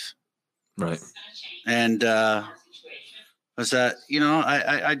meetings. Right. And, was that,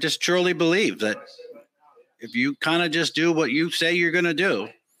 I just truly believe that if you kind of just do what you say you're going to do,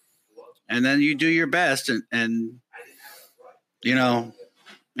 and then you do your best, and I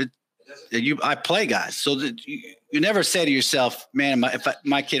play guys, so that you never say to yourself, man, if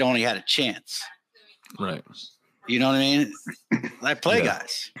my kid only had a chance. Right. You know what I mean? I play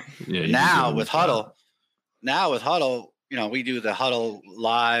guys. Yeah. Now with Huddle, we do the Huddle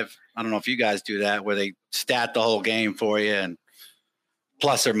live. I don't know if you guys do that, where they stat the whole game for you and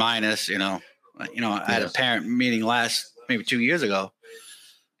plus or minus, I had a parent meeting maybe 2 years ago,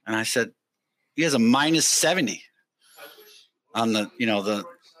 and I said, he has a minus 70 on the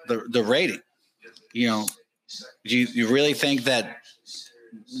rating. Do you really think that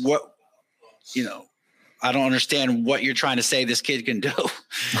I don't understand what you're trying to say this kid can do.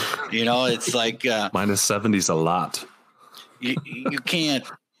 It's like minus 70 is a lot. You can't.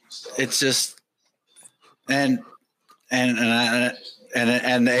 It's just and the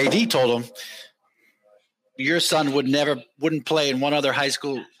AD told him, your son wouldn't play, and one other high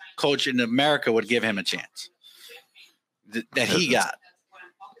school coach in America would give him a chance that he got.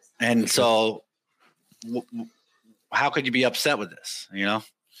 And so, how could you be upset with this? Because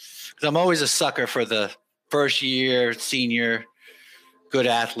I'm always a sucker for the first year senior, good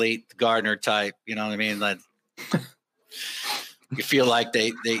athlete, Gardner type. You know what I mean? Like, you feel like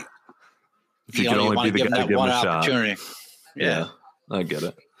they if you can only be the guy to give them a opportunity. Shot. Yeah, I get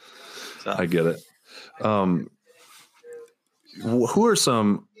it. So. I get it. Who are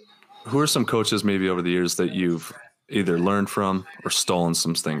some coaches maybe over the years that you've either learned from or stolen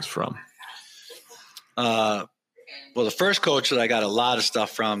some things from? Well, the first coach that I got a lot of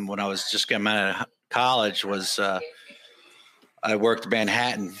stuff from when I was just getting out of college was I worked at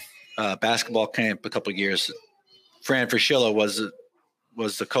Manhattan basketball camp a couple of years. Fran Fraschilla was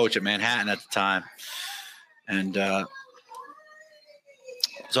the coach at Manhattan at the time, and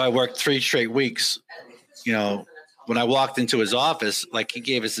so I worked 3 straight weeks. When I walked into his office, like, he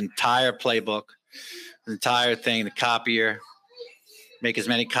gave his entire playbook, the entire thing, the copier, make as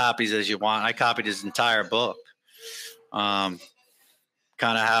many copies as you want. I copied his entire book. Kind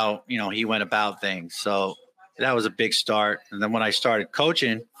of how, he went about things. So that was a big start. And then when I started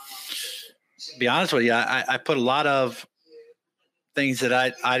coaching, to be honest with you, I put a lot of things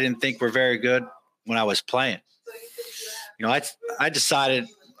that I didn't think were very good when I was playing. I decided,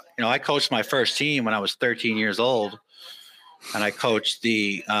 I coached my first team when I was 13 years old, and I coached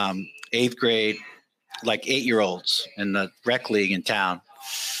the 8th grade, like 8-year-olds in the rec league in town.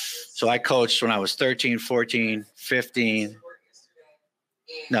 So I coached when I was 13, 14, 15.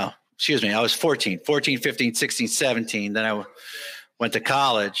 No, excuse me. I was 14, 15, 16, 17. Then I went to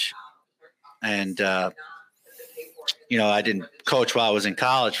college, and, I didn't coach while I was in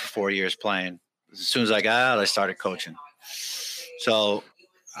college for 4 years playing. As soon as I got out, I started coaching. So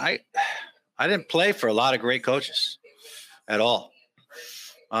I didn't play for a lot of great coaches at all.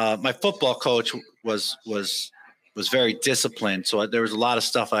 My football coach was very disciplined, so there was a lot of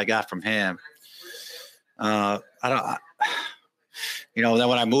stuff I got from him. Then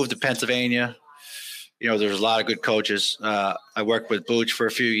when I moved to Pennsylvania, there's a lot of good coaches. I worked with Booch for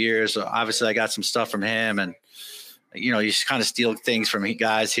a few years, so obviously I got some stuff from him, and you kind of steal things from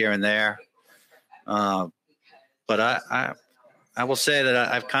guys here and there. But I will say that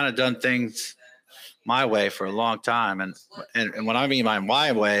I've kind of done things my way for a long time. And what I mean by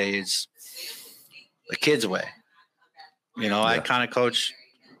my way is the kids' way. I kind of coach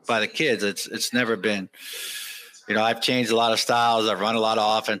by the kids. It's never been, I've changed a lot of styles. I've run a lot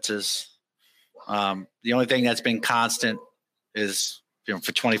of offenses. The only thing that's been constant is,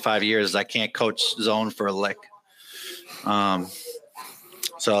 for 25 years, I can't coach zone for a lick.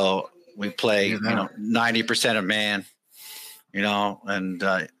 So we play, 90% of man, and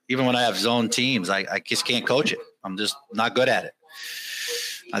even when I have zone teams, I just can't coach it. I'm just not good at it.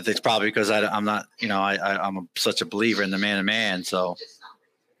 I think it's probably because I'm not, I'm such a believer in the man-to-man. So,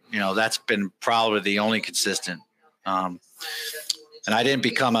 that's been probably the only consistent. And I didn't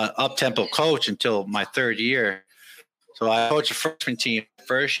become an up-tempo coach until my third year. So I coached a freshman team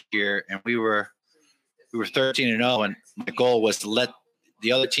first year, and we were 13-0, and my goal was to let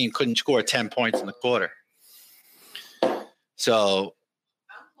the other team couldn't score 10 points in the quarter. So,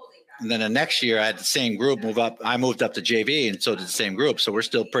 and then the next year I had the same group move up. I moved up to JV, and so did the same group. So we're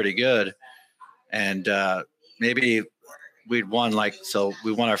still pretty good. And maybe we'd won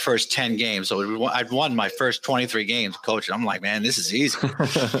we won our first 10 games. So I'd won my first 23 games coaching. I'm like, man, this is easy.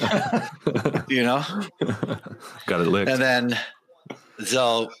 Got it licked. And then,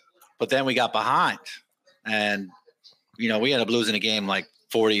 but then we got behind, and, we ended up losing a game like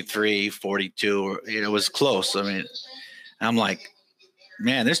 43-42. It was close. I mean, I'm like,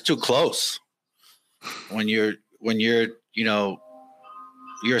 man, this is too close. When you're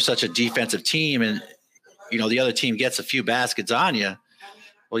such a defensive team, and the other team gets a few baskets on you,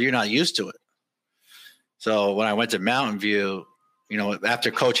 well, you're not used to it. So when I went to Mountain View,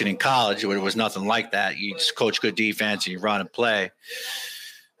 after coaching in college, where it was nothing like that, you just coach good defense and you run and play.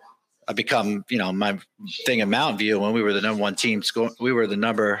 I become, my thing in Mountain View, when we were the number one team, I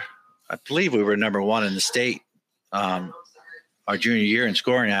believe we were number one in the state. Our junior year in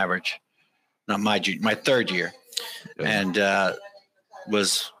scoring average, not my third year. Yeah. And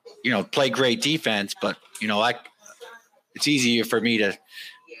was, play great defense, but, it's easier for me to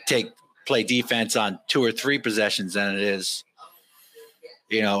play defense on 2 or 3 possessions than it is,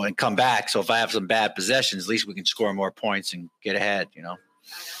 and come back. So if I have some bad possessions, at least we can score more points and get ahead,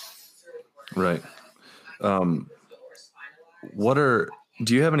 Right. Do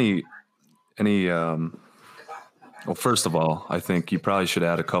you have any, well, first of all, I think you probably should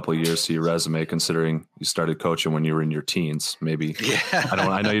add a couple of years to your resume, considering you started coaching when you were in your teens. Maybe. Yeah.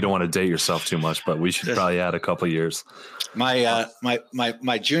 I know you don't want to date yourself too much, but we should probably add a couple of years. My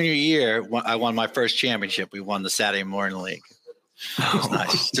junior year, I won my first championship. We won the Saturday morning league. It was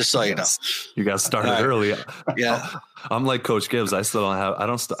nice. Just so you know. You got started early. Yeah. I'm like Coach Gibbs. I still don't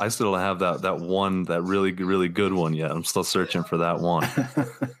have that one, that really, really good one yet. I'm still searching for that one.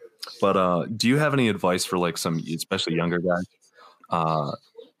 But do you have any advice for some, especially younger guys?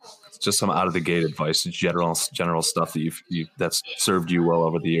 Just some out of the gate advice, general stuff that that's served you well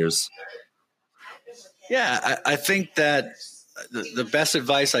over the years. Yeah, I think that the best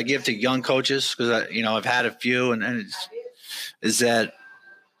advice I give to young coaches, because I've had a few, and is that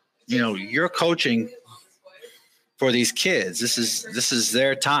you're coaching for these kids. This is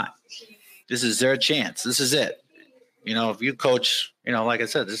their time. This is their chance. This is it. If you coach, like I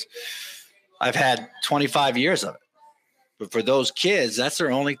said, I've had 25 years of it, but for those kids, that's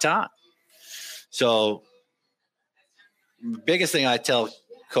their only time. So the biggest thing I tell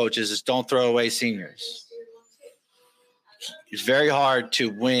coaches is don't throw away seniors. It's very hard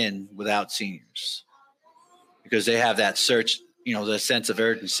to win without seniors because they have that the sense of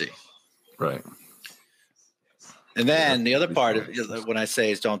urgency. Right. And then the other part of when I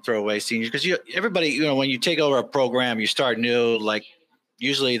say is don't throw away seniors, because everybody, when you take over a program, you start new,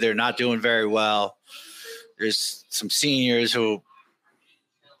 usually they're not doing very well. There's some seniors who,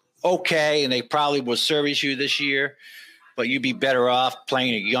 okay, and they probably will service you this year, but you'd be better off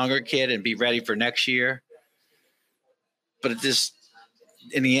playing a younger kid and be ready for next year. But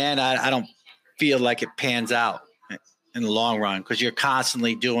in the end, I don't feel like it pans out in the long run, because you're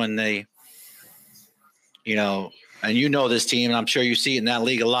constantly doing and this team, and I'm sure you see it in that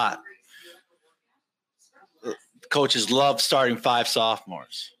league a lot. Coaches love starting 5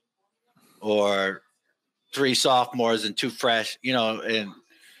 sophomores or 3 sophomores and 2 fresh,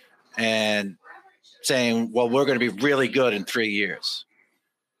 and saying, well, we're going to be really good in 3 years.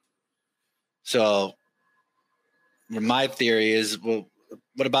 So my theory is, well,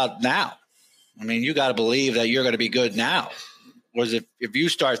 what about now? I mean, you got to believe that you're going to be good now. Whereas if you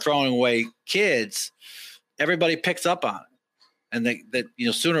start throwing away kids, everybody picks up on it.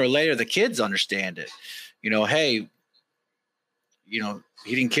 And sooner or later, the kids understand it. Hey, he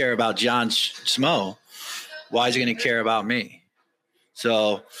didn't care about John Smo. Why is he going to care about me?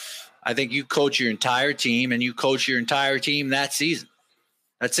 So I think you coach your entire team, and you coach your entire team that season.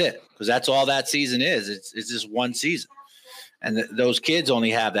 That's it, because that's all that season is. It's just one season, and those kids only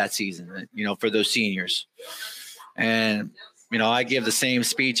have that season, for those seniors. And I give the same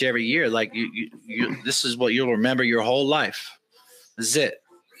speech every year. Like you this is what you'll remember your whole life. This is it.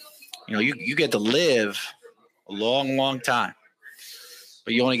 You get to live a long, long time,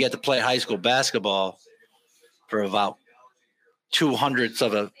 but you only get to play high school basketball for about 0.02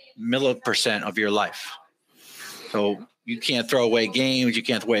 of a millisecond of your life. So you can't throw away games, you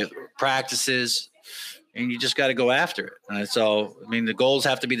can't throw away practices, and you just got to go after it. And so, the goals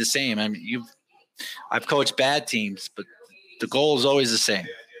have to be the same. I've coached bad teams, but the goal is always the same.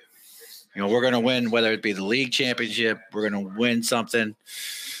 We're going to win, whether it be the league championship, we're going to win something,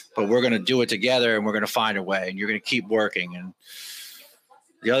 but we're going to do it together, and we're going to find a way, and you're going to keep working. And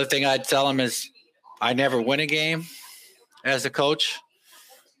the other thing I'd tell them is I never win a game as a coach,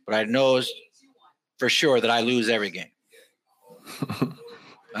 but I know for sure that I lose every game.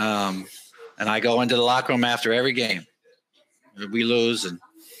 And I go into the locker room after every game. We lose, and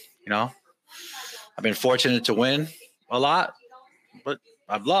I've been fortunate to win a lot, but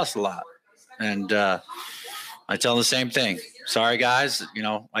I've lost a lot. And I tell them the same thing. Sorry, guys,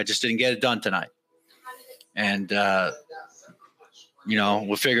 I just didn't get it done tonight. And we'll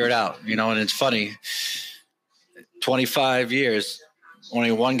figure it out. And it's funny. 25 years,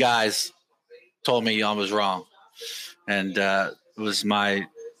 only one guy's told me I was wrong. And it was my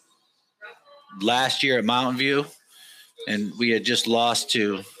last year at Mountain View, and we had just lost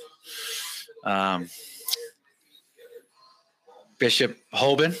to Bishop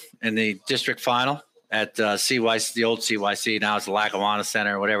Hoban in the district final at CYC, the old CYC. Now it's the Lackawanna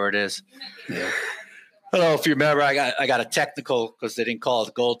Center or whatever it is. Yeah. I don't know if you remember, I got a technical because they didn't call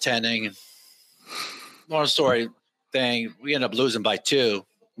it goaltending. And long story thing, we ended up losing by 2.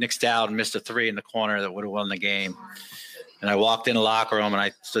 Nick Stout missed a 3 in the corner that would have won the game. And I walked in the locker room, and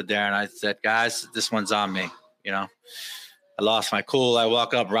I stood there, and I said, guys, this one's on me. I lost my cool. I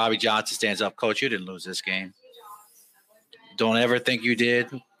walk up, Robbie Johnson stands up. Coach, you didn't lose this game. Don't ever think you did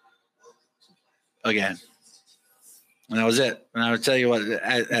again. And that was it. And I would tell you what,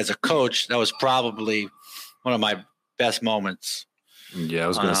 as a coach, that was probably one of my best moments. Yeah, I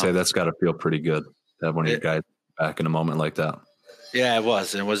was going to say that's got to feel pretty good to have one of your guys back in a moment like that. Yeah, it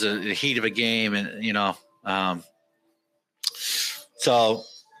was. It was a heat of a game, and so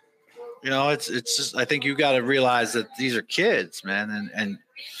it's just, I think you got to realize that these are kids, man, and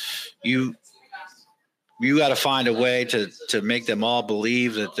you got to find a way to make them all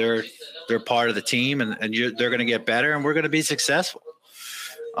believe that they're part of the team, and they're going to get better, and we're going to be successful.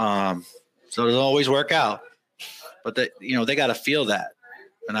 So it doesn't always work out, but they got to feel that.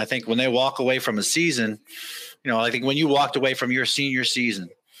 And I think when they walk away from a season, I think when you walked away from your senior season,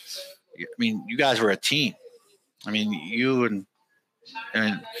 you guys were a team. You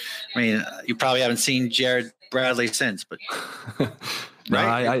probably haven't seen Jared Bradley since, but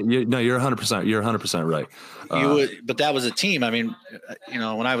right? No, you're 100%. You're 100% right. But that was a team. When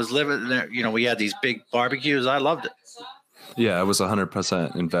I was living there, we had these big barbecues. I loved it. Yeah, I was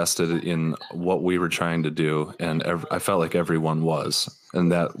 100% invested in what we were trying to do, and I felt like everyone was.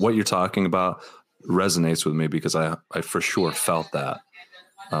 And that what you're talking about resonates with me because I for sure felt that.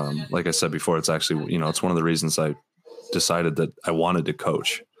 Like I said before, it's actually, it's one of the reasons I decided that I wanted to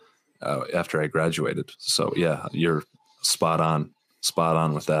coach after I graduated. So yeah, you're spot on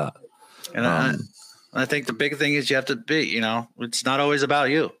with that. And I think the big thing is you have to be, it's not always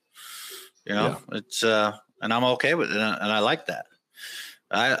about you, it's, and I'm okay with it. And I like that.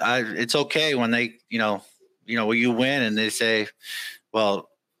 It's okay when they, when you win and they say, well,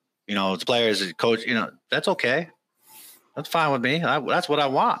 it's players and coach, that's okay. That's fine with me. That's what I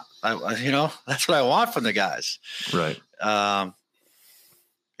want. That's what I want from the guys. Right.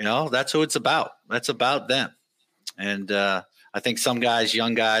 That's who it's about. That's about them. And I think some guys,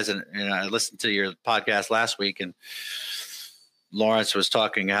 young guys, and I listened to your podcast last week, and Lawrence was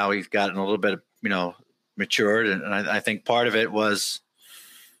talking how he's gotten a little bit, matured. And I think part of it was,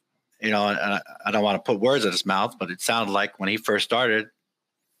 and I don't want to put words in his mouth, but it sounded like when he first started,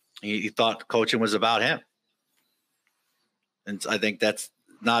 he thought coaching was about him. And I think that's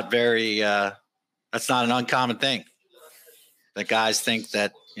not that's not an uncommon thing. That guys think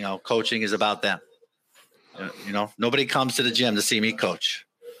that, coaching is about them. Nobody comes to the gym to see me coach.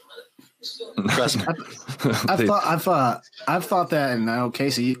 Trust me. I've thought that, and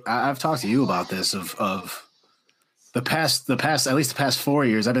Casey, I've talked to you about this of at least the past 4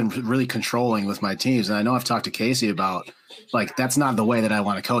 years, I've been really controlling with my teams. And I know I've talked to Casey about, like, that's not the way that I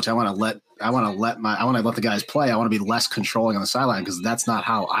want to coach. I want to let the guys play. I want to be less controlling on the sideline, because that's not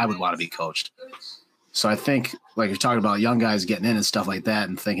how I would want to be coached. So I think, like, you're talking about young guys getting in and stuff like that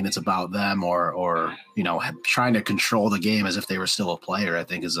and thinking it's about them, or trying to control the game as if they were still a player, I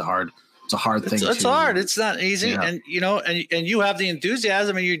think it's a hard thing. It's hard. It's not easy. Yeah. And, and you have the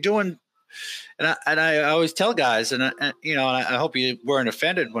enthusiasm, and you're doing, and I always tell guys, and I hope you weren't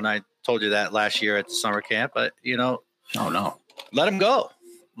offended when I told you that last year at the summer camp, but oh no, let them go,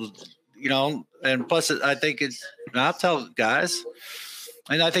 and plus I think I'll tell guys,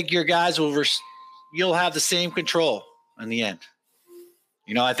 and I think your guys you'll have the same control in the end.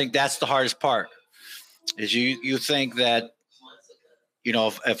 I think that's the hardest part, is you think that,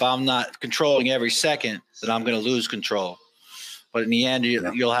 if I'm not controlling every second, then I'm going to lose control. But in the end,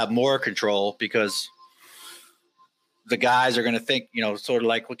 you'll have more control, because the guys are going to think, sort of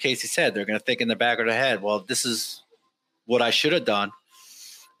like what Casey said, they're going to think in the back of their head, well, this is what I should have done.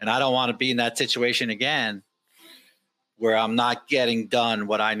 And I don't want to be in that situation again where I'm not getting done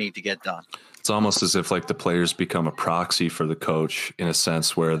what I need to get done. It's almost as if, like, the players become a proxy for the coach, in a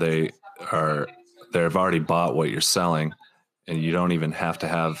sense where they've already bought what you're selling, and you don't even have to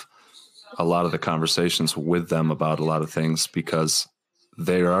have a lot of the conversations with them about a lot of things, because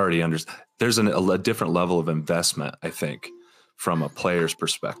they're already there's a different level of investment, I think, from a player's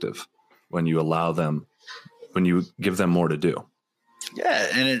perspective, when you give them more to do. Yeah.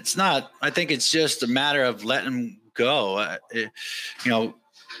 And I think it's just a matter of letting them go.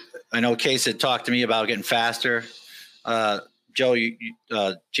 I know Case had talked to me about getting faster. Joe,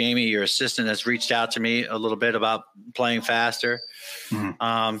 Jamie, your assistant, has reached out to me a little bit about playing faster.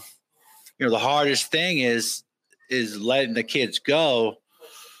 Mm-hmm. The hardest thing is letting the kids go,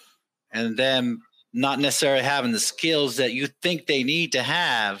 and them not necessarily having the skills that you think they need to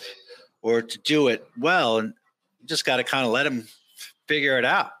have or to do it well. And you just got to kind of let them figure it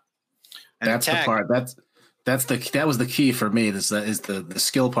out. And that's attack. The part that was the key for me. Is the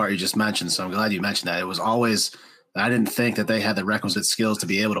skill part you just mentioned. So I'm glad you mentioned that. It was always, I didn't think that they had the requisite skills to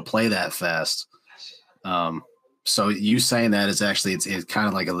be able to play that fast. So you saying that is actually, it's kind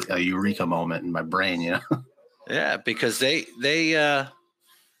of like a eureka moment in my brain, Yeah, because they'll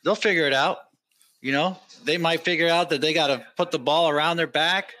figure it out. They might figure out that they got to put the ball around their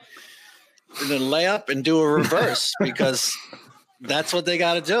back and then lay up and do a reverse because that's what they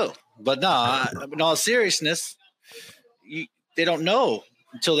got to do. But no, in all seriousness, they don't know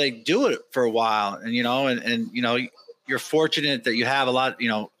until they do it for a while. And, you're fortunate that you have a lot,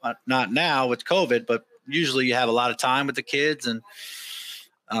 not now with COVID, but usually you have a lot of time with the kids, and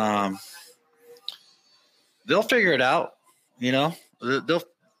they'll figure it out,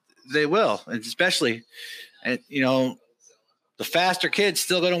 they will. And especially, the faster kid's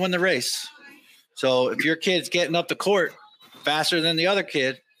still going to win the race. So if your kid's getting up the court faster than the other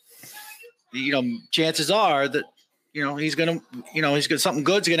kid, chances are that, he's going to, something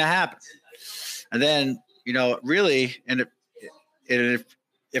good's going to happen. And then, really, and if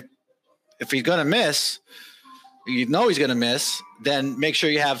he's going to miss, he's going to miss, then make sure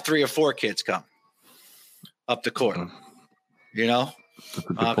you have 3 or 4 kids come up the court, because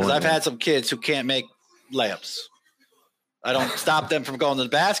I've had some kids who can't make layups. I don't stop them from going to the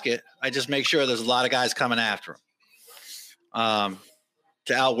basket. I just make sure there's a lot of guys coming after them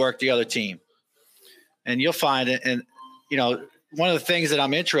to outwork the other team. And you'll find it. And, one of the things that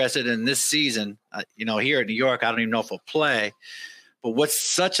I'm interested in this season, here in New York, I don't even know if we'll play, but what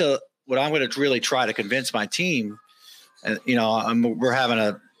I'm going to really try to convince my team, and, we're having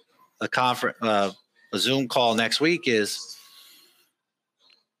a conference, a Zoom call next week, is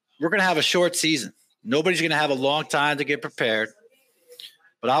we're going to have a short season. Nobody's going to have a long time to get prepared,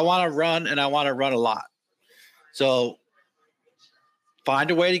 but I want to run, and I want to run a lot. So find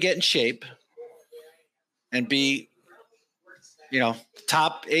a way to get in shape and be,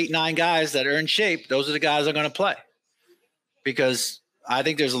 top 8, 9 guys that are in shape. Those are the guys that are going to play, because I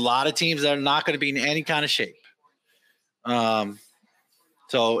think there's a lot of teams that are not going to be in any kind of shape. So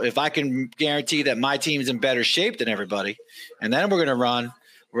if I can guarantee that my team's in better shape than everybody, and then we're going to run,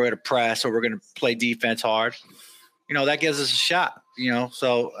 we're going to press, or we're going to play defense hard, that gives us a shot,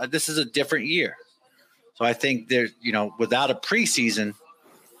 so this is a different year. So I think there, without a preseason,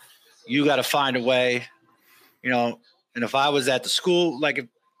 you got to find a way, and if I was at the school, like,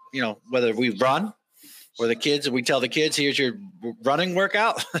 whether we run or the kids, we tell the kids, here's your running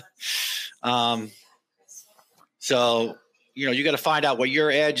workout. So, you got to find out what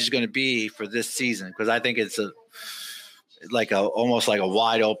your edge is going to be for this season. Cause I think it's almost like a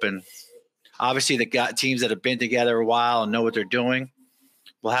wide open. Obviously, the teams that have been together a while and know what they're doing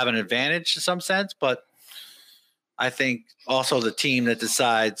will have an advantage in some sense. But I think also the team that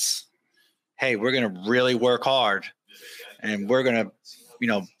decides, hey, we're going to really work hard and we're going to,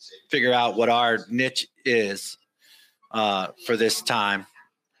 figure out what our niche is for this time.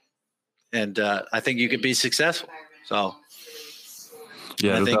 And I think you could be successful. So,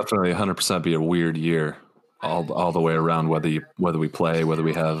 yeah, it'll definitely 100% be a weird year all the way around. Whether we play, whether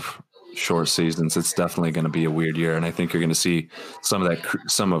we have short seasons, it's definitely going to be a weird year. And I think you're going to see some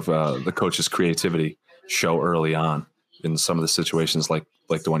of the coach's creativity show early on in some of the situations like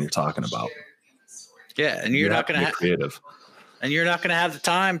the one you're talking about. Yeah, and you're not going to be creative, and you're not going to have the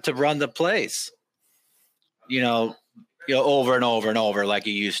time to run the plays, over and over and over like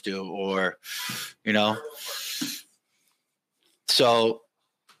you used to, or, so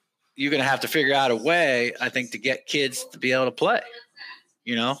you're going to have to figure out a way, I think, to get kids to be able to play,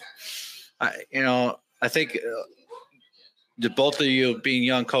 I think the both of you being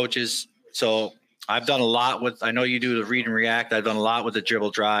young coaches. So I've done a lot with, I know you do the read and react. I've done a lot with the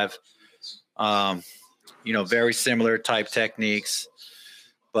dribble drive, very similar type techniques,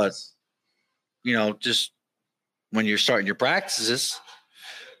 but, just when you're starting your practices,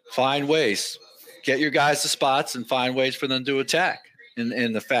 find ways, get your guys to spots and find ways for them to attack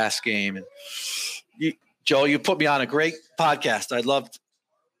in the fast game. And Joe, you put me on a great podcast. I loved,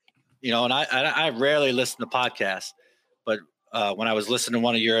 and I rarely listen to podcasts, but when I was listening to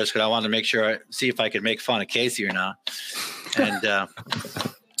one of yours, because I wanted to make sure, see if I could make fun of Casey or not. And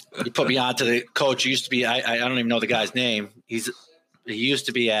you put me on to the coach. Used to be, I don't even know the guy's name. He used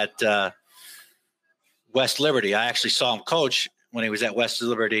to be at West Liberty. I actually saw him coach when he was at West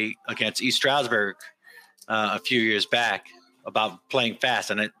Liberty against East Stroudsburg a few years back about playing fast.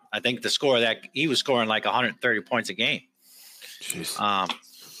 And I think the score that he was scoring like 130 points a game. Jeez.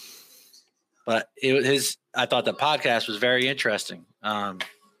 But I thought the podcast was very interesting. And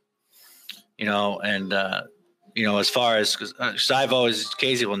as far as, because I've always,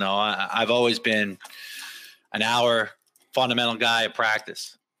 Casey will know, I've always been an hour fundamental guy at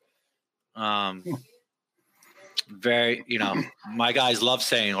practice. Very, my guys love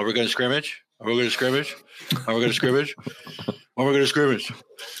saying, are we going to scrimmage? Are we going to scrimmage? Are we going to scrimmage? Are we going to scrimmage?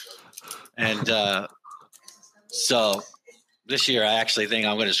 And so this year, I actually think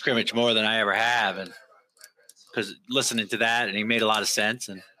I'm going to scrimmage more than I ever have. And because listening to that, and he made a lot of sense,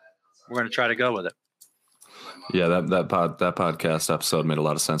 and we're going to try to go with it. Yeah, that podcast episode made a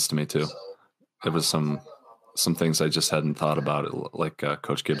lot of sense to me too. It was some things I just hadn't thought about. Like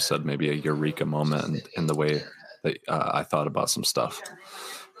Coach Gibbs said, maybe a eureka moment in the way that I thought about some stuff.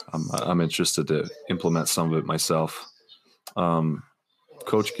 I'm interested to implement some of it myself.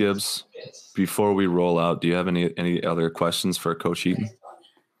 Coach Gibbs, before we roll out, do you have any other questions for Coach Heaton?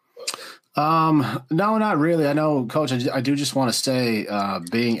 No, not really. I know, Coach, I do just want to say,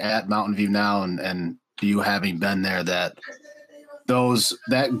 being at Mountain View now and you having been there, that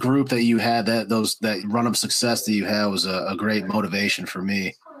group that you had, that run of success that you had was a great motivation for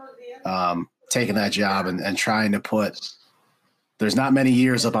me. Taking that job and trying to put, there's not many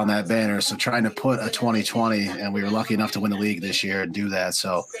years up on that banner. So trying to put a 2020, and we were lucky enough to win the league this year and do that.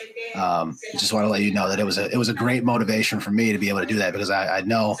 So just want to let you know that it was a great motivation for me to be able to do that, because I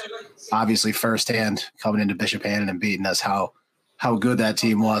know obviously firsthand coming into Bishop Hannon and beating us how good that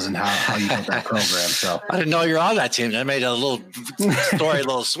team was and how you built that program. So I didn't know you were on that team. That made a little story a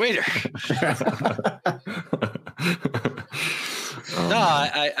little sweeter. No,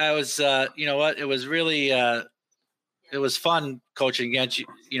 I was, you know what? It was really, it was fun coaching against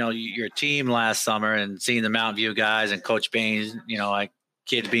your team last summer and seeing the Mountain View guys and Coach Baines, like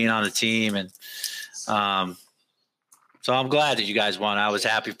kids being on the team. And so I'm glad that you guys won. I was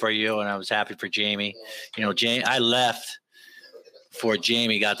happy for you, and I was happy for Jamie. Jamie, I left before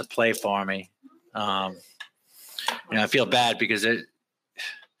Jamie got to play for me. I feel bad because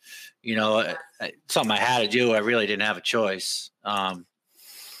something I had to do. I really didn't have a choice.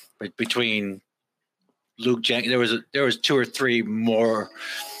 But between Luke Jenkins, there was 2 or 3 more.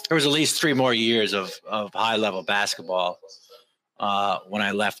 There was at least 3 more years of high level basketball when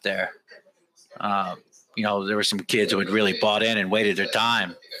I left there. There were some kids who had really bought in and waited their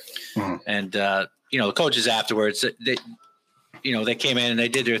time, and the coaches afterwards, they came in and they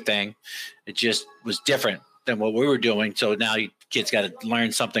did their thing. It just was different than what we were doing. So now kids got to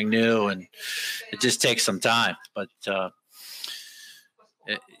learn something new, and it just takes some time. But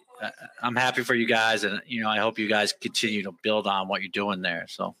I'm happy for you guys, and I hope you guys continue to build on what you're doing there.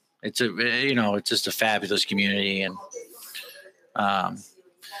 So it's it's just a fabulous community, and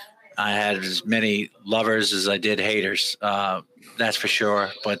I had as many lovers as I did haters. That's for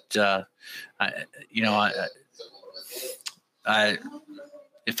sure. But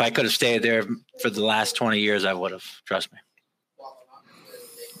if I could have stayed there for the last 20 years, I would have. Trust me.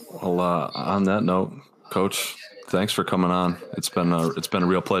 Well, on that note, Coach, thanks for coming on. It's been a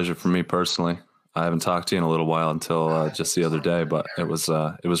real pleasure for me personally. I haven't talked to you in a little while until just the other day, but it was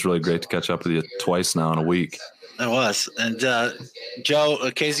really great to catch up with you twice now in a week. It was. And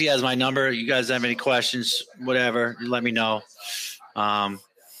Joe, Casey has my number. You guys have any questions, whatever, let me know. More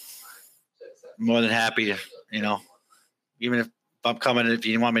than happy to, even if I'm coming, if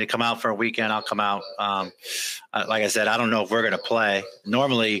you want me to come out for a weekend, I'll come out. Like I said, I don't know if we're going to play.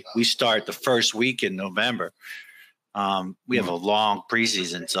 Normally we start the first week in November. We have a long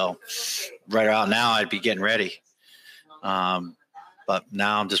preseason. So right around now I'd be getting ready. But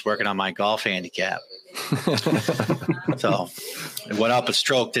now I'm just working on my golf handicap. So it went up a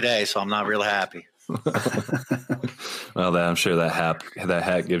stroke today, so I'm not real happy. Well, I'm sure that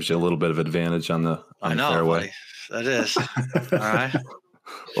hat gives you a little bit of advantage on the fairway. Buddy. That is. All right.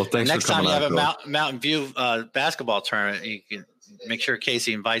 Well, thanks next for coming time you on, have a Mountain View basketball tournament, you can make sure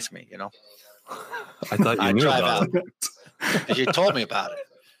Casey invites me, I thought you knew about it. Because you told me about it.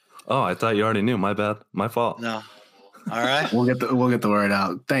 Oh, I thought you already knew. My bad. My fault. No. All right. We'll get the word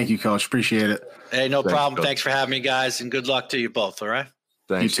out. Thank you, Coach. Appreciate it. Hey, no problem. Coach. Thanks for having me, guys, and good luck to you both. All right.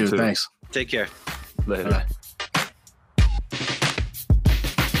 Thanks. You too. Thanks. Take care. Later. Bye.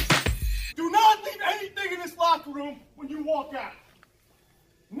 Do not leave anything in this locker room when you walk out.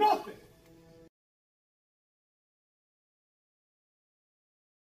 Nothing.